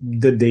it's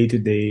the day to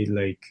day.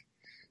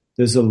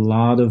 There's a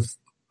lot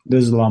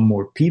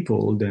more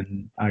people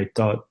than I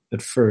thought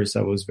at first.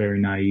 I was very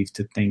naive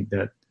to think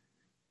that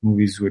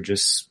movies were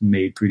just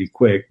made pretty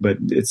quick, but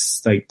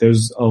it's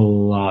there's a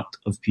lot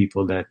of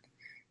people that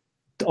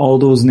all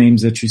those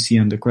names that you see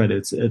on the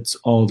credits, it's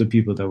all the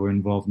people that were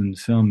involved in the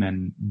film,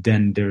 and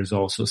then there's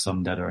also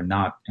some that are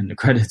not in the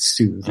credits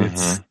too.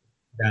 It's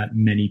that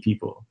many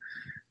people.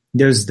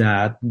 There's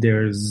that.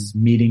 There's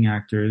meeting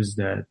actors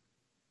that,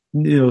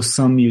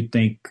 some you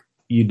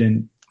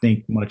didn't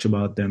think much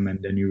about them,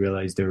 and then you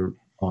realize they're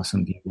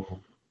awesome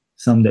people.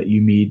 Some that you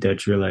meet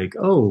that you're like,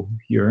 oh,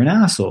 you're an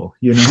asshole,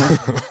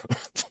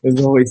 There's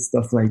always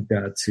stuff like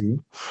that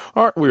too.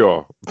 Aren't we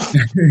all?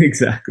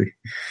 Exactly.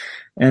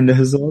 And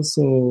there's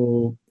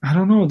also, I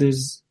don't know,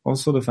 there's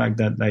also the fact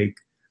that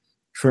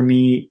for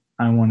me,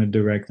 I want to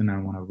direct and I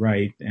want to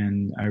write.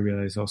 And I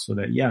realize also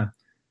that, yeah,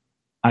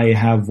 I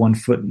have one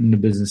foot in the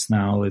business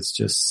now. It's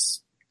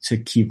just to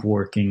keep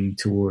working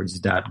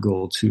towards that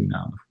goal too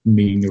now,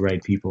 meeting the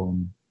right people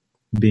and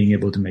being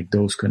able to make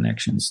those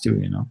connections too,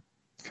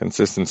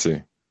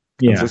 Consistency.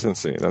 Yeah.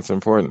 Consistency, that's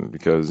important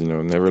because,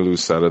 never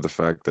lose sight of the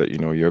fact that,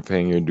 you're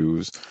paying your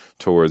dues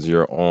towards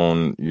your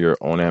own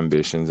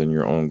ambitions and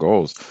your own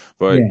goals.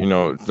 But,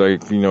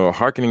 Yeah.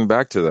 hearkening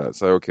back to that,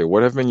 it's like, okay,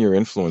 what have been your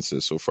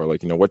influences so far?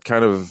 Like, what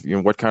kind of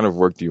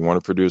work do you want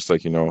to produce?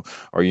 Like,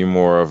 are you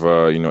more of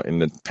a,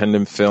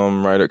 independent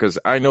film writer? Because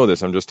I know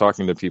this, I'm just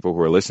talking to people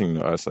who are listening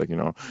to us, like,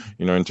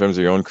 in terms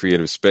of your own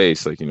creative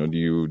space, like, do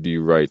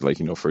you write, like,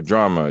 for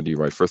drama? Do you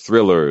write for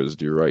thrillers?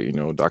 Do you write,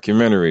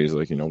 documentaries?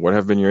 Like, what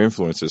have been your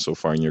influences so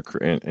far in your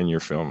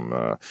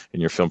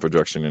film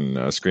production and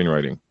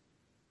screenwriting?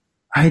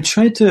 I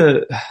try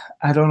to,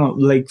 I don't know,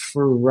 like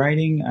for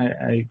writing,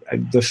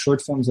 the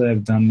short films that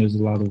I've done, there's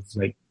a lot of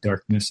like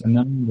darkness in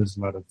them. There's a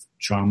lot of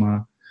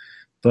drama,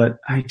 but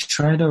I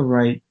try to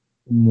write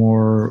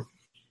more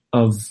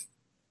of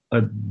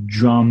a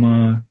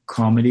drama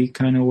comedy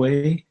kind of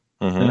way.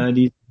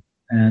 Mm-hmm.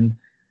 And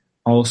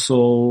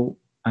also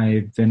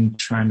I've been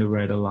trying to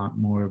write a lot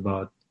more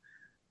about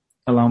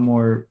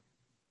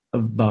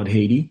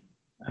Haiti.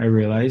 I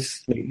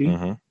realized lately.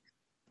 Mm-hmm.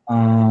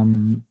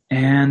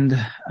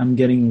 And I'm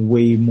getting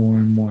way more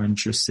and more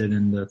interested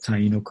in the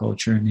Taino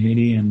culture in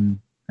Haiti, and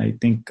I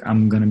think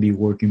I'm gonna be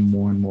working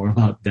more and more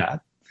about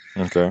that.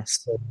 Okay.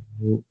 So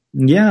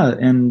yeah,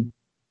 and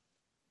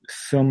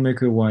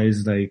filmmaker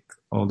wise, like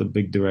all the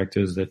big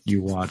directors that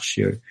you watch,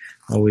 you're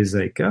always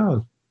like,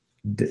 oh,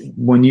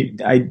 when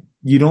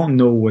you don't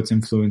know what's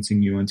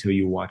influencing you until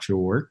you watch your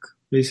work,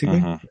 basically.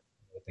 Mm-hmm.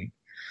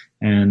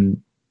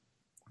 And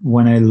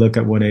when I look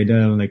at what I did,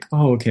 I'm like,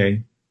 oh,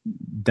 okay,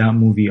 that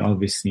movie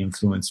obviously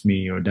influenced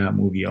me, or that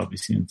movie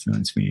obviously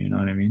influenced me. You know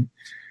what I mean?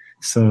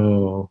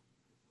 So,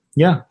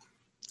 yeah.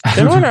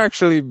 Can one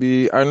actually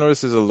be? I know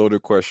this is a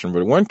loaded question, but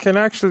can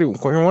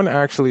one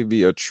actually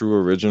be a true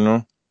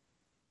original,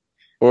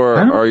 or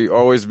I don't. are you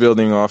always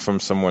building off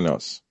from someone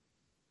else?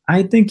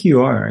 I think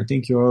you are. I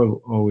think you are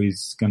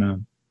always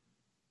gonna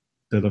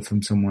build up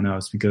from someone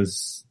else,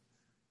 because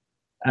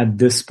at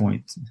this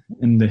point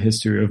in the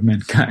history of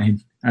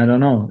mankind, I don't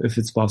know if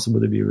it's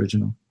possible to be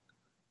original,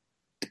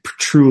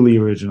 truly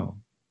original.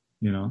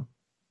 You know?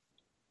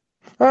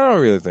 I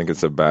don't really think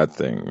it's a bad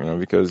thing,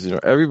 because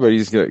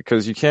everybody's good,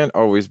 because you can't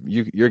always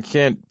you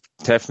can't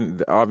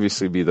definitely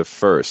obviously be the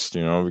first,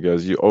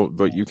 because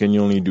but you can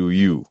only do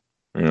you.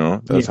 Yeah.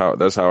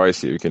 That's how I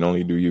see it. You can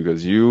only do you,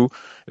 because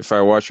if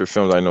I watch your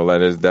films, I know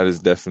that is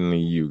definitely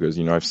you, because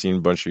I've seen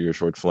a bunch of your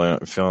short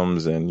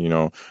films,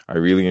 and I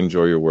really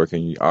enjoy your work,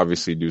 and you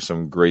obviously do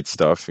some great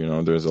stuff.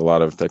 There's a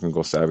lot of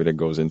technical savvy that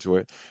goes into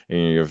it,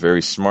 and you're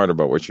very smart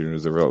about what you do.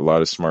 There's a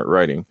lot of smart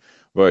writing.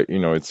 But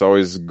it's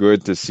always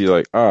good to see,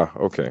 like,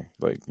 okay,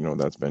 like,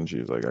 that's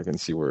Benji. Like, I can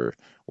see where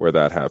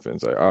that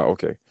happens. Like,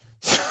 okay.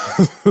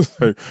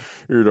 Like,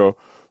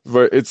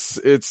 but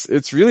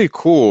it's really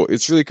cool.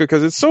 It's really good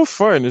because it's so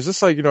fun. It's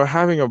just like,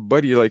 having a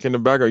buddy like in the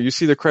background. You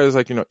see the credits,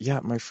 like,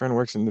 yeah, my friend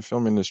works in the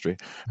film industry.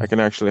 I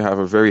can actually have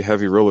a very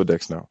heavy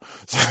Rolodex now.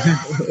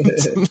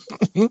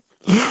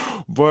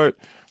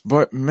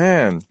 But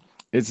man,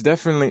 it's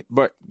definitely,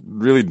 but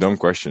really dumb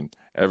question.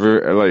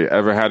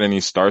 Ever had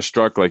any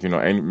starstruck, like,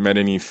 met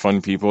any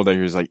fun people that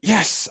you're just like,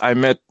 yes, I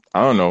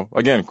don't know,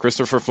 again,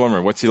 Christopher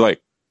Plummer. What's he like?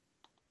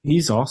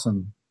 He's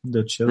awesome.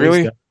 The chillest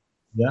Really? guy.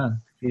 Yeah,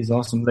 he's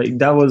awesome. Like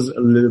that was a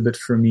little bit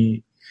for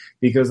me,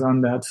 because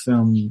on that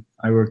film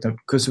I worked at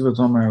Christopher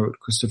Plummer, I wrote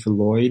Christopher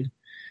Lloyd.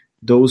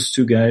 Those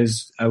two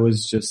guys, I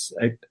wasn't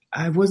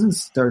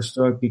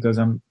starstruck because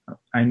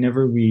I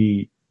never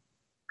really,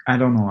 I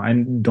don't know, I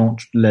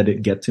don't let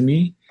it get to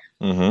me.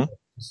 Mm-hmm.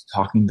 Just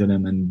talking to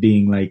them and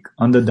being like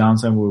on the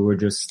downside where we're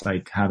just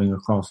like having a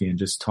coffee and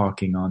just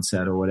talking on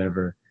set or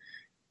whatever.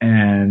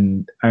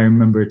 And I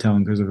remember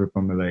telling Christopher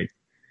Plummer, like,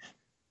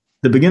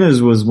 The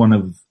Beginners was one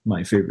of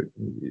my favorite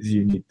movies.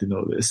 You need to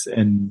know this.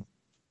 And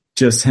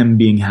just him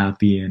being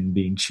happy and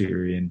being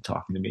cheery and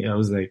talking to me, I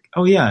was like,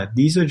 oh yeah,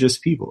 these are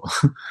just people.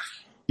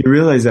 You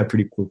realize that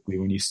pretty quickly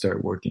when you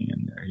start working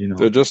in there,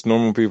 They're just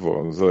normal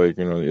people. It's like,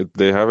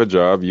 they have a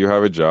job, you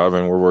have a job,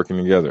 and we're working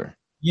together.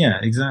 Yeah,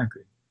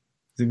 exactly.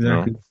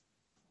 Exactly.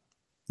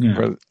 Yeah.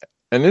 But,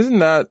 and isn't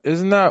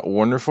that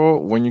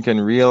wonderful when you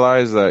can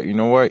realize that,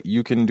 what,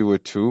 you can do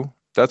it too?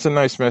 That's a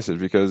nice message,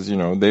 because,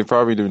 they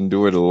probably didn't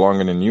do it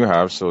longer than you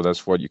have. So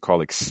that's what you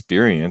call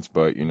experience.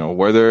 But,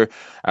 whether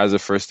as a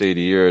first AD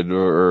or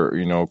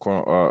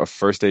a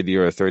first AD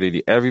or a third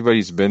AD,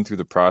 everybody's been through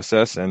the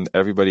process and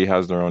everybody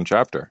has their own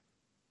chapter.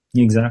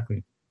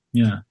 Exactly.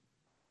 Yeah.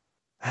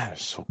 That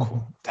is so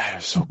cool. That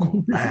is so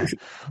cool, man.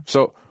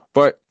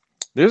 But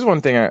there's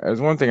one thing I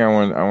want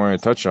to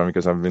touch on,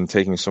 because I've been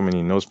taking so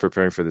many notes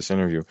preparing for this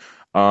interview.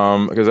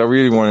 Because I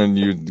really wanted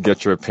you to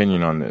get your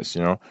opinion on this,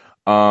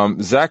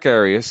 Zach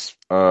Arias,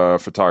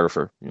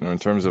 photographer, in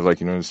terms of,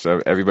 like,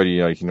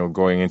 everybody, like,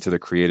 going into the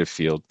creative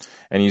field.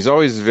 And he's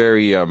always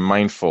very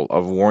mindful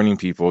of warning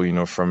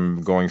people,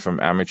 from going from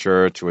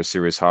amateur to a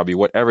serious hobby,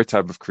 whatever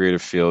type of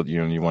creative field,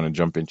 you want to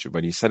jump into.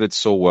 But he said it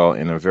so well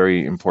in a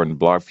very important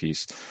blog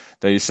piece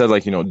that he said,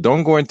 like,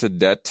 don't go into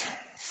debt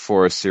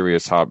for a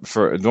serious hobby,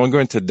 don't go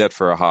into debt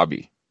for a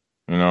hobby,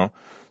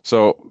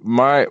 So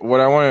what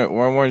I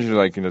wanted you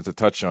like, to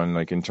touch on,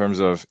 like in terms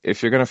of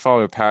if you're gonna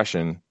follow a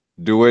passion,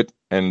 do it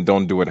and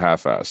don't do it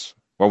half-ass.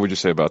 What would you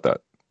say about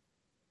that?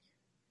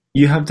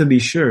 You have to be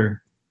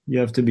sure. You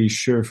have to be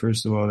sure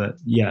first of all that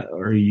yeah,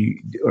 are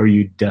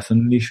you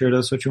definitely sure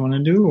that's what you want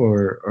to do,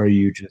 or are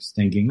you just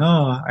thinking,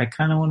 oh, I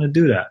kind of want to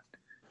do that?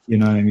 You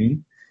know what I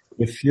mean?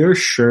 If you're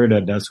sure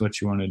that that's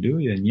what you want to do,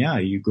 then yeah,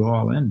 you go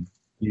all in.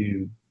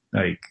 You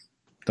like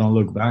don't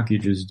look back. You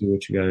just do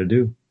what you got to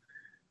do.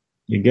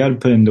 You got to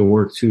put in the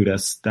work too.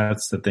 That's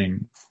the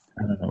thing.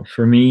 I don't know.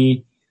 For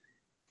me,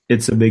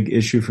 it's a big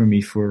issue for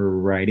me for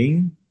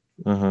writing.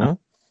 Mm-hmm.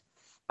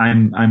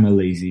 I'm a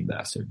lazy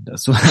bastard.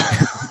 That's why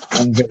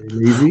I'm very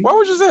lazy. Why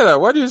would you say that?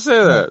 Why do you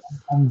say that?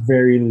 I'm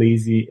very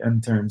lazy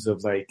in terms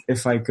of like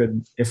if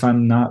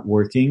I'm not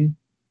working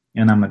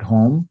and I'm at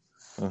home,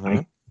 I Mm-hmm.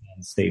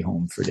 can stay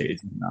home for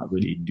days and not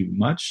really do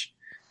much.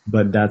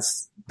 But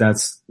that's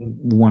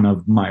one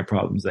of my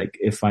problems. Like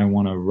if I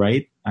want to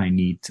write, I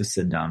need to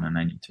sit down and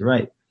I need to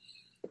write.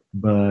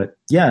 But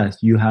yeah,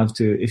 you have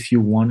to if you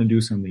want to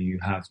do something, you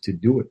have to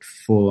do it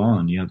full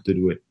on. You have to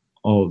do it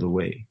all the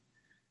way,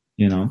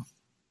 you know?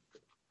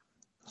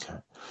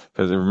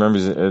 Because it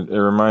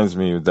reminds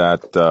me of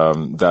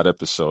that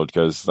episode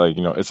because like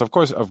it's of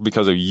course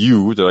because of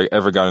you that I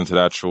ever got into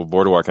the actual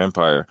Boardwalk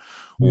Empire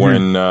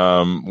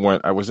Mhm. when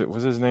I was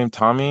his name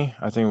Tommy,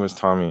 I think it was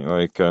Tommy,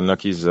 like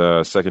Nucky's Oh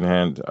yeah. second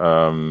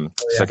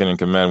in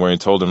command, where he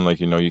told him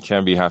like you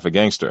can't be half a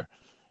gangster,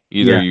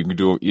 Yeah.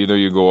 either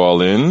you go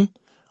all in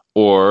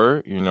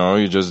or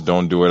you just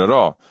don't do it at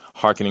all.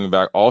 Harkening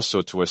back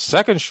also to a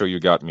second show you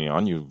got me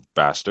on, you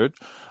bastard,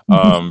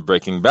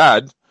 Breaking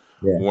Bad,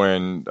 Yeah.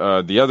 when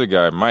the other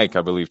guy, Mike,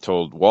 I believe,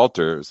 told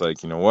Walter, it's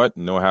like, you know what?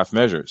 No half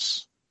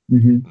measures.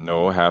 Hmm.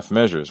 No half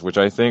measures, which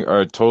I think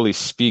are totally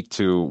speak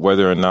to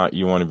whether or not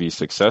you want to be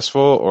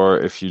successful or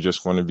if you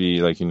just want to be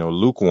like,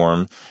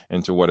 lukewarm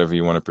into whatever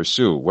you want to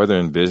pursue, whether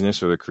in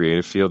business or the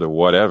creative field or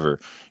whatever.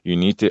 You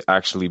need to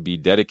actually be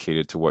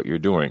dedicated to what you're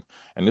doing.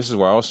 And this is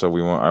why also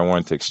I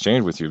want to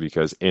exchange with you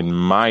because in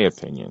my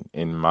opinion,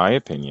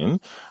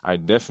 I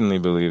definitely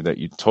believe that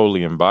you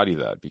totally embody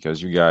that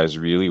because you guys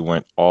really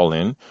went all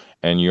in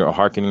and you're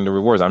hearkening the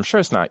rewards. I'm sure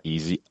it's not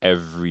easy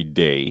every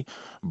day,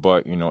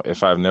 but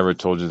if I've never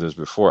told you this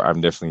before,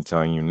 I'm definitely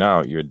telling you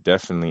now. You're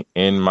definitely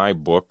in my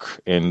book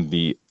in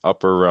the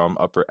upper realm,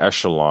 upper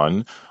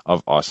echelon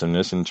of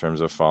awesomeness in terms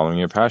of following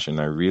your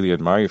passion. I really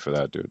admire you for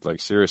that, dude.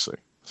 Like seriously,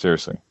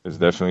 seriously, it's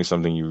definitely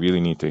something you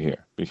really need to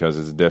hear because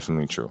it's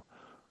definitely true.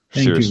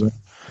 Thank you. Seriously.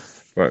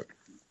 But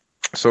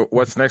so,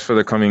 what's next for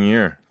the coming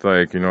year?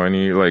 Like,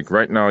 any like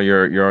right now,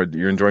 you're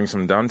enjoying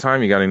some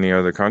downtime. You got any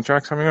other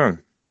contracts coming on?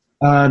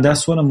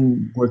 That's what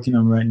I'm working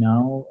on right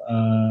now.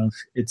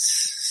 It's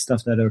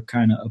stuff that are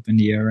kind of up in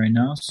the air right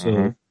now.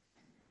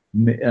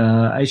 Mm-hmm.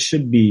 So I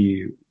should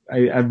be.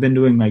 I've been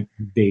doing like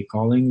day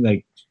calling,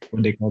 like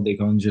what they call day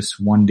calling, just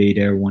one day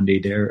there,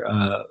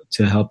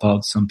 to help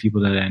out some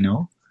people that I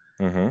know.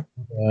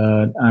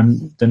 Mm-hmm.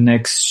 I'm the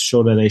next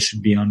show that I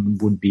should be on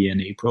would be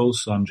in April,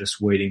 so I'm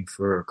just waiting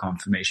for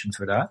confirmation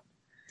for that.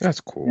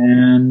 That's cool.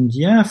 And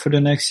yeah, for the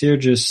next year,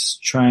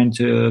 just trying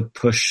to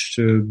push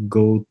to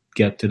go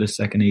get to the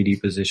second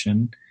AD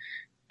position,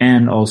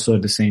 and also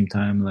at the same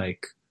time,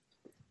 like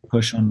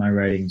push on my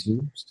writing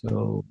too.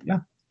 So yeah.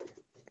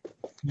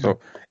 So,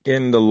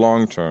 in the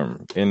long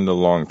term,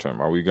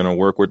 are we going to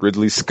work with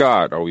Ridley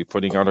Scott? Are we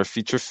putting out a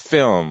feature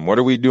film? What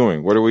are we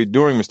doing? What are we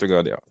doing, Mr.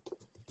 Gaudiel?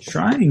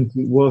 Trying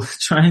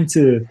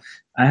to.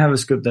 I have a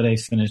script that I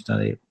finished.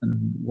 And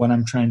what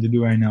I'm trying to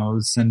do right now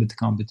is send it to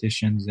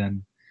competitions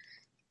and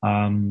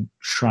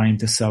trying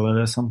to sell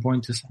it at some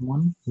point to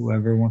someone.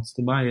 Whoever wants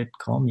to buy it,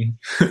 call me.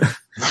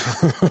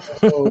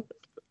 So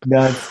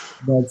that's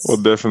We'll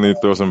definitely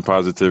throw some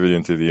positivity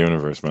into the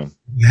universe, man.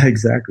 yeah,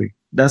 exactly.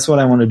 That's what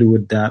I want to do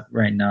with that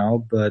right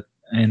now. But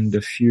in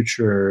the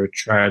future,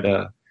 try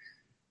to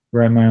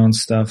write my own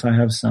stuff. I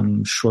have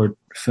some short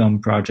film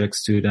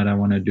projects too that I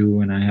want to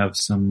do, and I have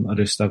some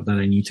other stuff that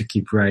I need to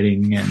keep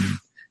writing. And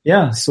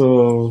yeah,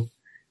 so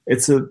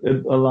it's a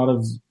lot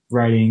of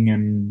writing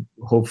and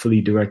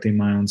hopefully directing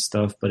my own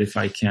stuff. But if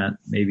I can't,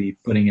 maybe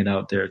putting it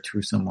out there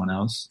through someone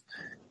else.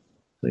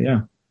 So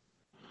yeah.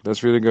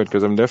 That's really good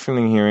because I'm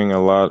definitely hearing a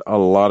lot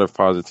of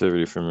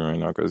positivity from you right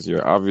now because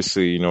you're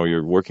obviously,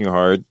 you're working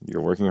hard.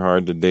 You're working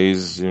hard. The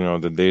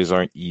days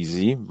aren't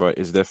easy, but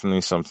it's definitely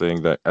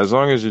something that as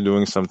long as you're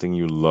doing something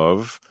you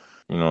love,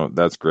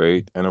 that's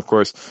great. And of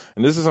course,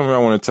 and this is something I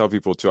want to tell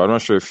people too. I'm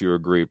not sure if you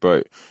agree,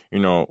 but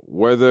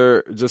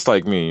whether just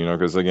like me,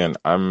 because again,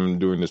 I'm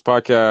doing this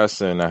podcast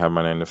and I have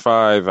my 9 to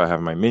 5, I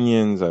have my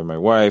minions, I have my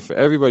wife.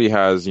 Everybody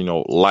has,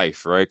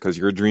 life, right? Because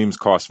your dreams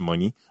cost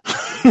money.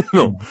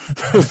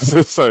 It's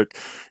just like,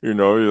 you're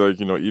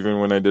like, even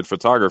when I did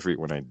photography,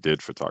 my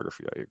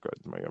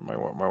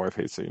wife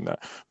hates saying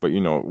that, but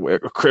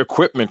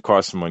equipment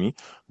costs money,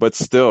 but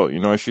still,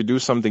 if you do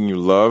something you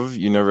love,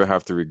 you never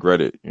have to regret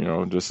it,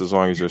 just as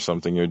long as there's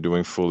something you're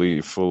doing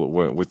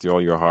with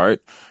all your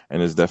heart.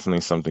 And it's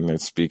definitely something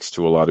that speaks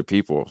to a lot of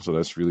people. So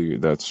that's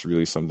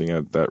really something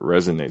that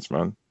resonates,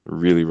 man.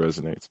 really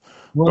resonates.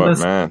 Well, But that's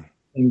the man,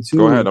 thing go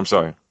too. ahead. I'm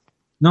sorry.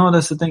 No,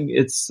 that's the thing.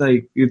 It's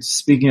like, it's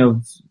speaking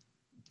of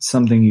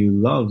something you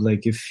love.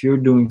 Like if you're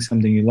doing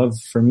something you love,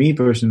 for me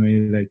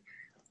personally, like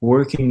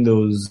working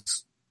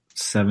those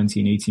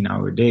 17,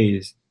 18-hour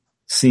days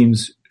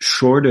seems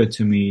shorter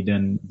to me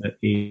than the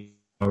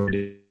 8-hour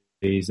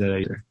days that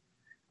I do.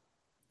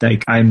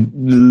 Like I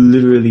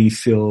literally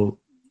feel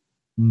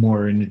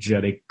more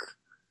energetic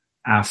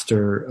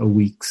after a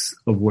week's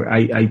of work.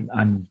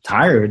 I'm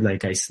tired,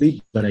 like I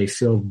sleep, but I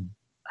feel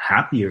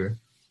happier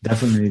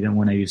definitely than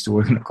when I used to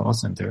work in a call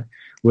center,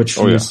 which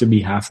Oh yeah. used to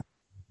be half a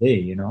day,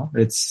 you know?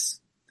 It's,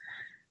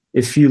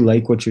 if you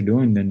like what you're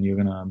doing, then you're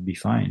gonna be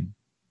fine.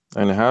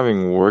 And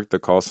having worked the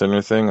call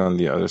center thing on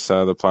the other side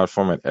of the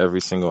platform at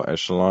every single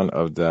echelon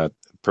of that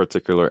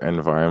particular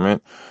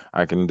environment,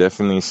 I can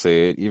definitely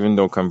say it, even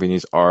though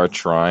companies are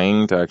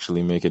trying to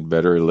actually make it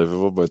better and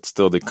livable, but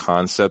still the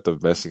concept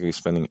of basically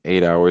spending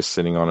 8 hours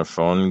sitting on a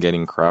phone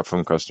getting crap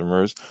from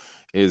customers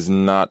is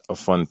not a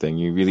fun thing.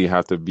 You really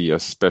have to be a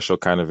special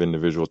kind of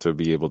individual to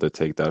be able to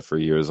take that for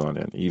years on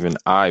end. Even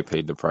I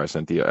paid the price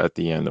at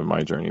the end of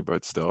my journey,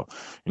 but still,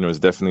 it's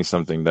definitely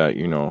something that,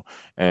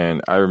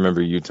 and I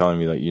remember you telling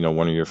me that,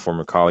 one of your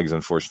former colleagues,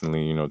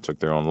 unfortunately, took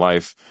their own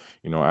life,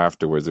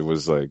 afterwards. It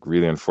was like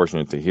really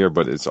unfortunate to hear,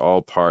 but it's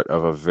all part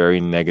of a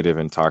very negative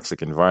and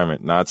toxic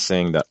environment. Not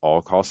saying that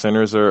all call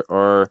centers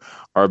are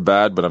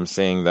bad, but I'm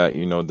saying that,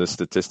 the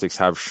statistics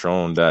have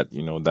shown that,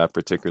 that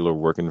particular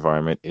work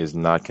environment is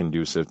not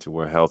conducive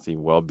to a healthy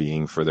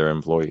well-being for their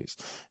employees.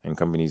 And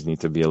companies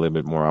need to be a little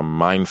bit more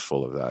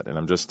mindful of that. And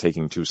I'm just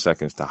taking 2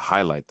 seconds to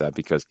highlight that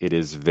because it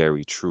is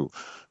very true.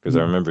 Because I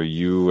Yeah. remember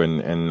you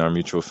and our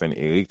mutual friend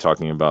Eric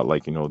talking about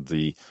like,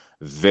 the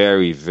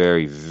very,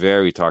 very,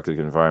 very toxic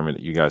environment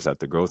that you guys had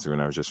to go through.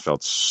 And I just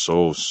felt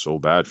so, so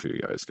bad for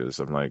you guys because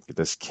I'm like,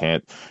 this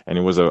can't, and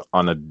it was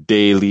on a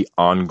daily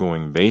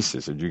ongoing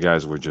basis. And you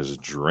guys were just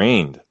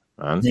drained,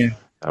 man. Yeah.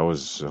 That You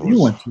was,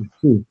 want to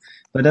too.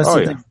 But that's oh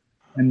the yeah, thing.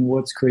 And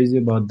what's crazy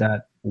about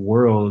that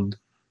world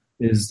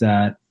is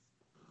that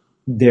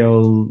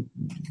they'll,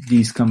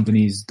 these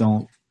companies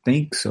don't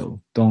think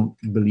so, don't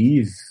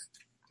believe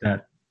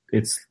that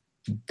it's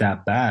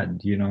that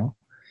bad, you know?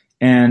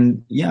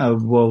 And yeah,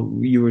 well,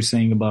 you were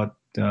saying about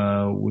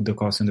with the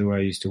call center where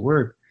I used to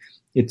work,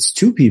 it's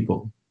two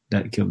people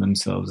that killed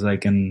themselves,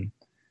 like in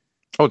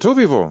oh, two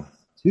people.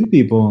 two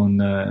people in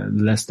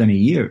less than a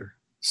year.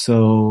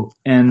 So,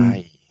 and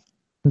Aye.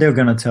 they're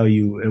gonna tell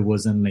you it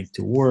wasn't linked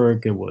to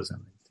work, it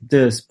wasn't linked to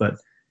this, but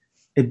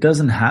it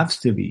doesn't have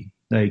to be.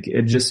 Like,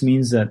 it just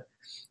means that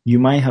you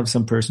might have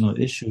some personal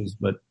issues,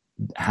 but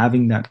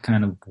having that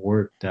kind of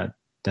work that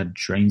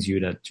drains you,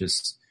 that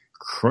just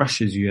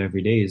crushes you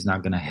every day, is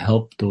not going to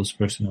help those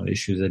personal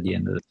issues at the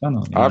end of the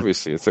tunnel. You know?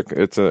 Obviously,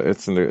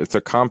 it's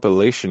a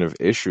compilation of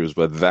issues,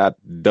 but that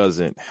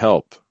doesn't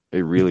help.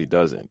 It really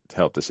doesn't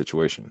help the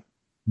situation,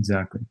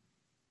 Exactly.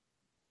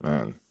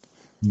 man.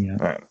 Yeah.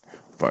 Man.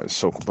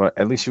 But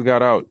at least you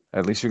got out.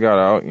 At least you got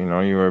out. You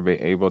were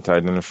able to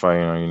identify,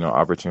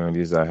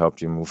 opportunities that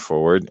helped you move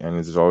forward, and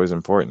it's always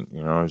important.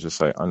 It's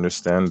just like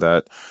understand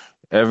that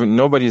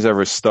nobody's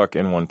ever stuck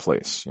in one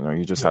place.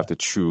 You just have to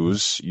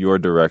choose your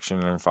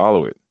direction and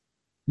follow it.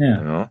 Yeah.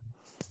 You know,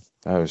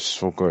 that was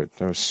so good.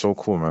 That was so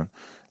cool, man.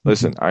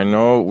 Listen, I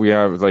know we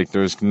have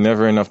there's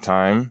never enough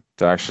time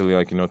to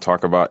actually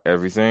talk about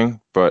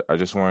everything, but I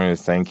just wanted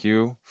to thank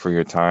you for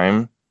your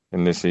time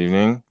in this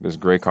evening. This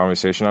great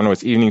conversation. I know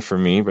it's evening for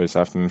me, but it's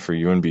afternoon for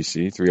you in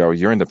BC. 3 hours.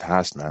 You're in the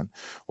past, man.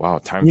 Wow,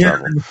 time Yeah.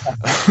 travel.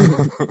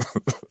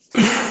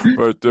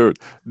 But dude,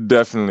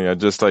 definitely. I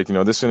just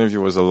this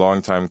interview was a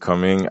long time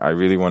coming. I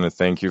really want to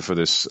thank you for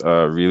this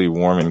really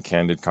warm and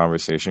candid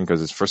conversation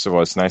because first of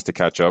all, it's nice to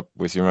catch up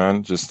with you,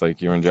 man. Just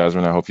like you and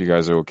Jasmine, I hope you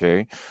guys are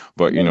okay.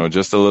 But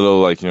just a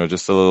little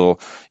just a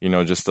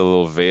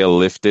little veil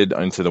lifted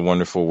into the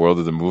wonderful world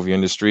of the movie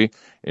industry.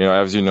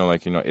 As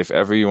if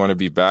ever you want to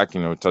be back,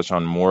 touch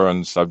on more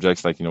on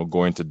subjects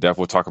go into depth.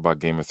 We'll talk about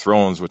Game of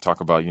Thrones. We'll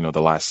talk about,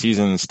 the last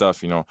season and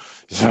stuff,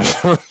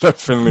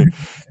 definitely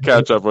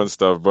catch up on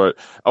stuff. But,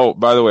 oh,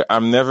 by the way,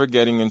 I'm never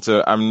dedicating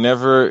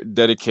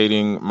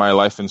my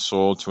life and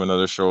soul to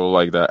another show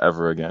like that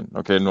ever again.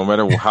 Okay. No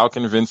matter how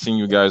convincing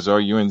you guys are,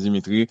 you and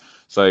Dimitri,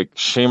 it's like,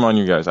 shame on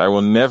you guys. I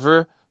will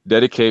never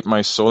dedicate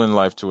my soul and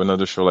life to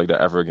another show like that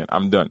ever again.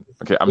 I'm done.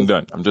 Okay. I'm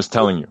done. I'm just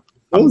telling you.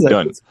 I'm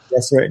done.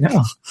 Yes, right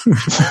now.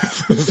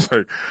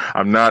 Sorry,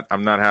 I'm not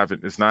happy.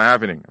 It's not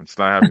happening. It's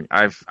not happening.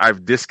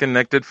 I've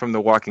disconnected from The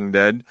Walking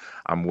Dead.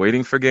 I'm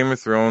waiting for Game of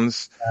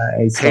Thrones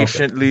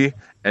patiently,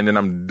 and then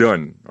I'm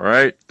done. All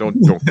right? Don't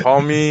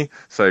call me.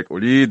 It's like,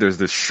 Oli, there's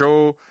this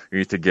show you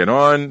need to get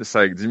on. It's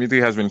like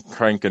Dimitri has been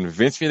trying to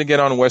convince me to get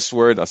on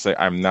Westworld. I say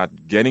I'm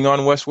not getting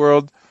on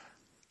Westworld.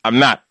 I'm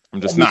not.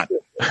 I'm just not.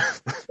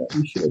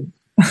 You should.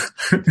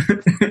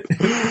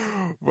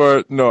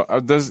 But no,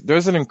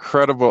 there's an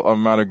incredible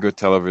amount of good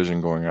television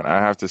going on. I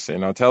have to say,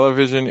 now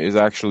television is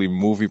actually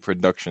movie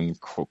production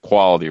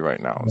quality right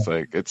now. It's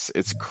like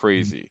it's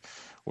crazy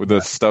with the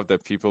stuff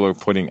that people are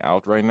putting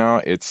out right now.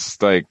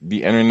 It's like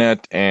the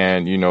internet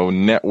and,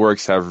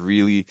 networks have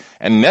really,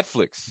 and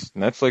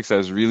Netflix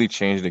has really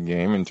changed the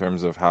game in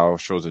terms of how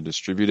shows are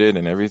distributed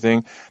and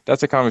everything.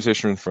 That's a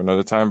conversation for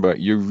another time, but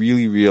you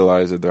really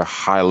realize that there's a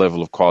high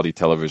level of quality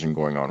television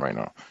going on right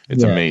now.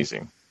 It's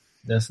amazing.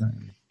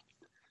 Definitely.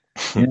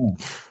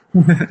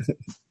 Yeah.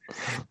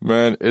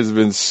 Man, it's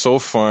been so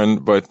fun,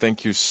 but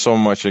thank you so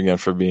much again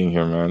for being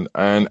here, man.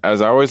 And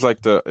as I always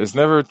like to, it's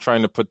never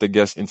trying to put the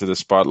guest into the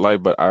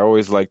spotlight, but I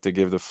always like to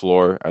give the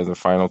floor as a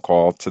final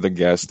call to the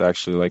guest,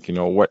 actually,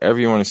 whatever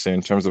you want to say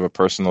in terms of a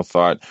personal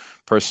thought,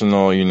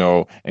 personal,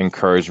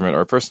 encouragement,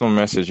 or a personal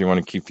message you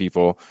want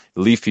to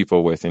leave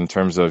people with in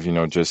terms of,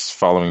 just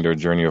following their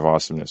journey of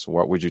awesomeness.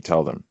 What would you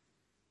tell them?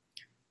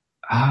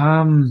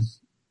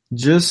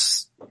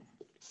 Just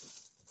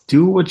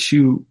do what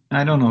you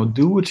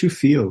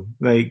feel.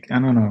 Like, I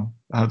don't know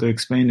how to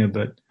explain it,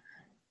 but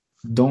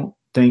don't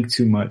think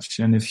too much.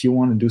 And if you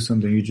want to do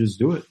something, you just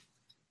do it.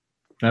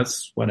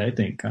 That's what I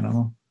think. I don't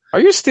know. Are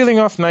you stealing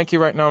off Nike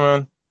right now,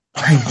 man?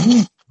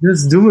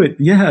 Just do it.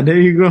 Yeah, there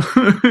you go.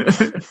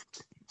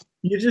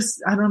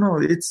 I don't know.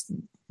 It's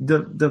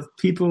the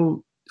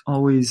people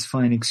always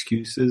find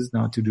excuses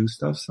not to do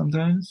stuff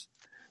sometimes.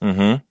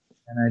 Mm-hmm.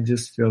 And I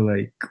just feel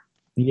like,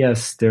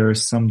 yes, there are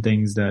some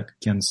things that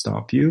can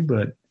stop you,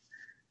 but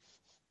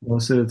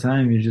most of the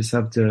time you just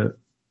have to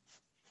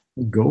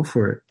go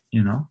for it,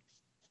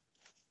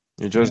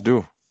 You just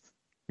do.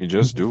 You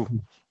just do.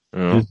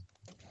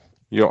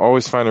 You'll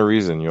always find a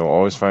reason. You'll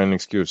always find an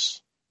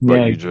excuse.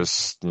 But you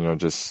just,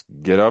 just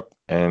get up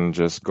and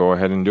just go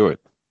ahead and do it.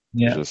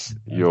 Yeah.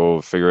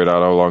 You'll figure it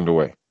out along the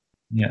way.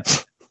 Yeah.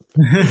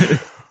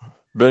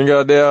 Ben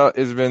Gardere,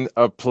 it's been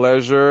a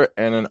pleasure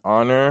and an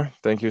honor.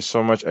 Thank you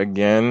so much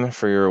again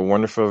for your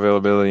wonderful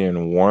availability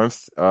and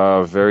warmth.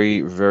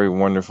 Very, very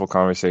wonderful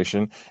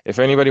conversation. If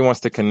anybody wants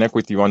to connect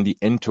with you on the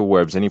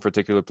interwebs, any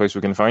particular place we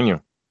can find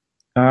you?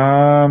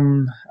 I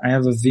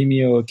have a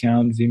Vimeo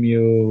account.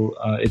 Vimeo,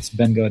 it's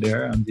Ben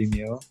Gardere on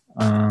Vimeo.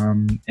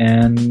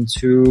 And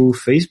to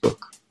Facebook,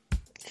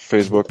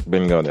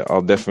 Ben Gardere.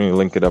 I'll definitely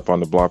link it up on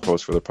the blog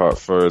post for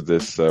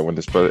this when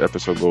this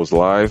episode goes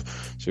live.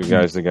 So you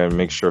guys again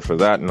make sure for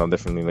that, and I'll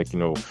definitely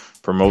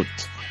promote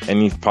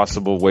any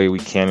possible way we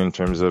can in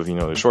terms of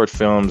the short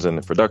films and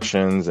the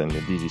productions and the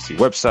BGC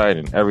website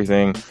and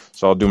everything.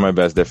 So I'll do my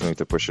best definitely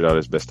to push it out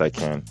as best I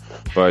can.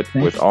 But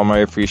with all my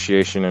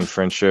appreciation and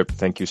friendship,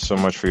 thank you so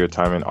much for your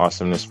time and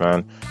awesomeness,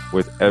 man.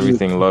 With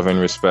everything, love and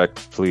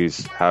respect,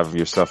 please have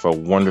yourself a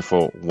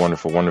wonderful,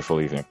 wonderful,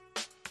 wonderful evening.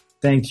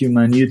 Thank you,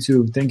 man. You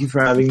too. Thank you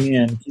for having me,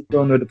 and keep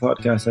going with the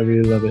podcast. I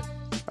really love it.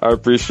 I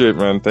appreciate it,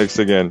 man. Thanks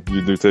again.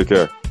 You do take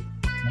care.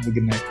 Have a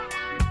good night.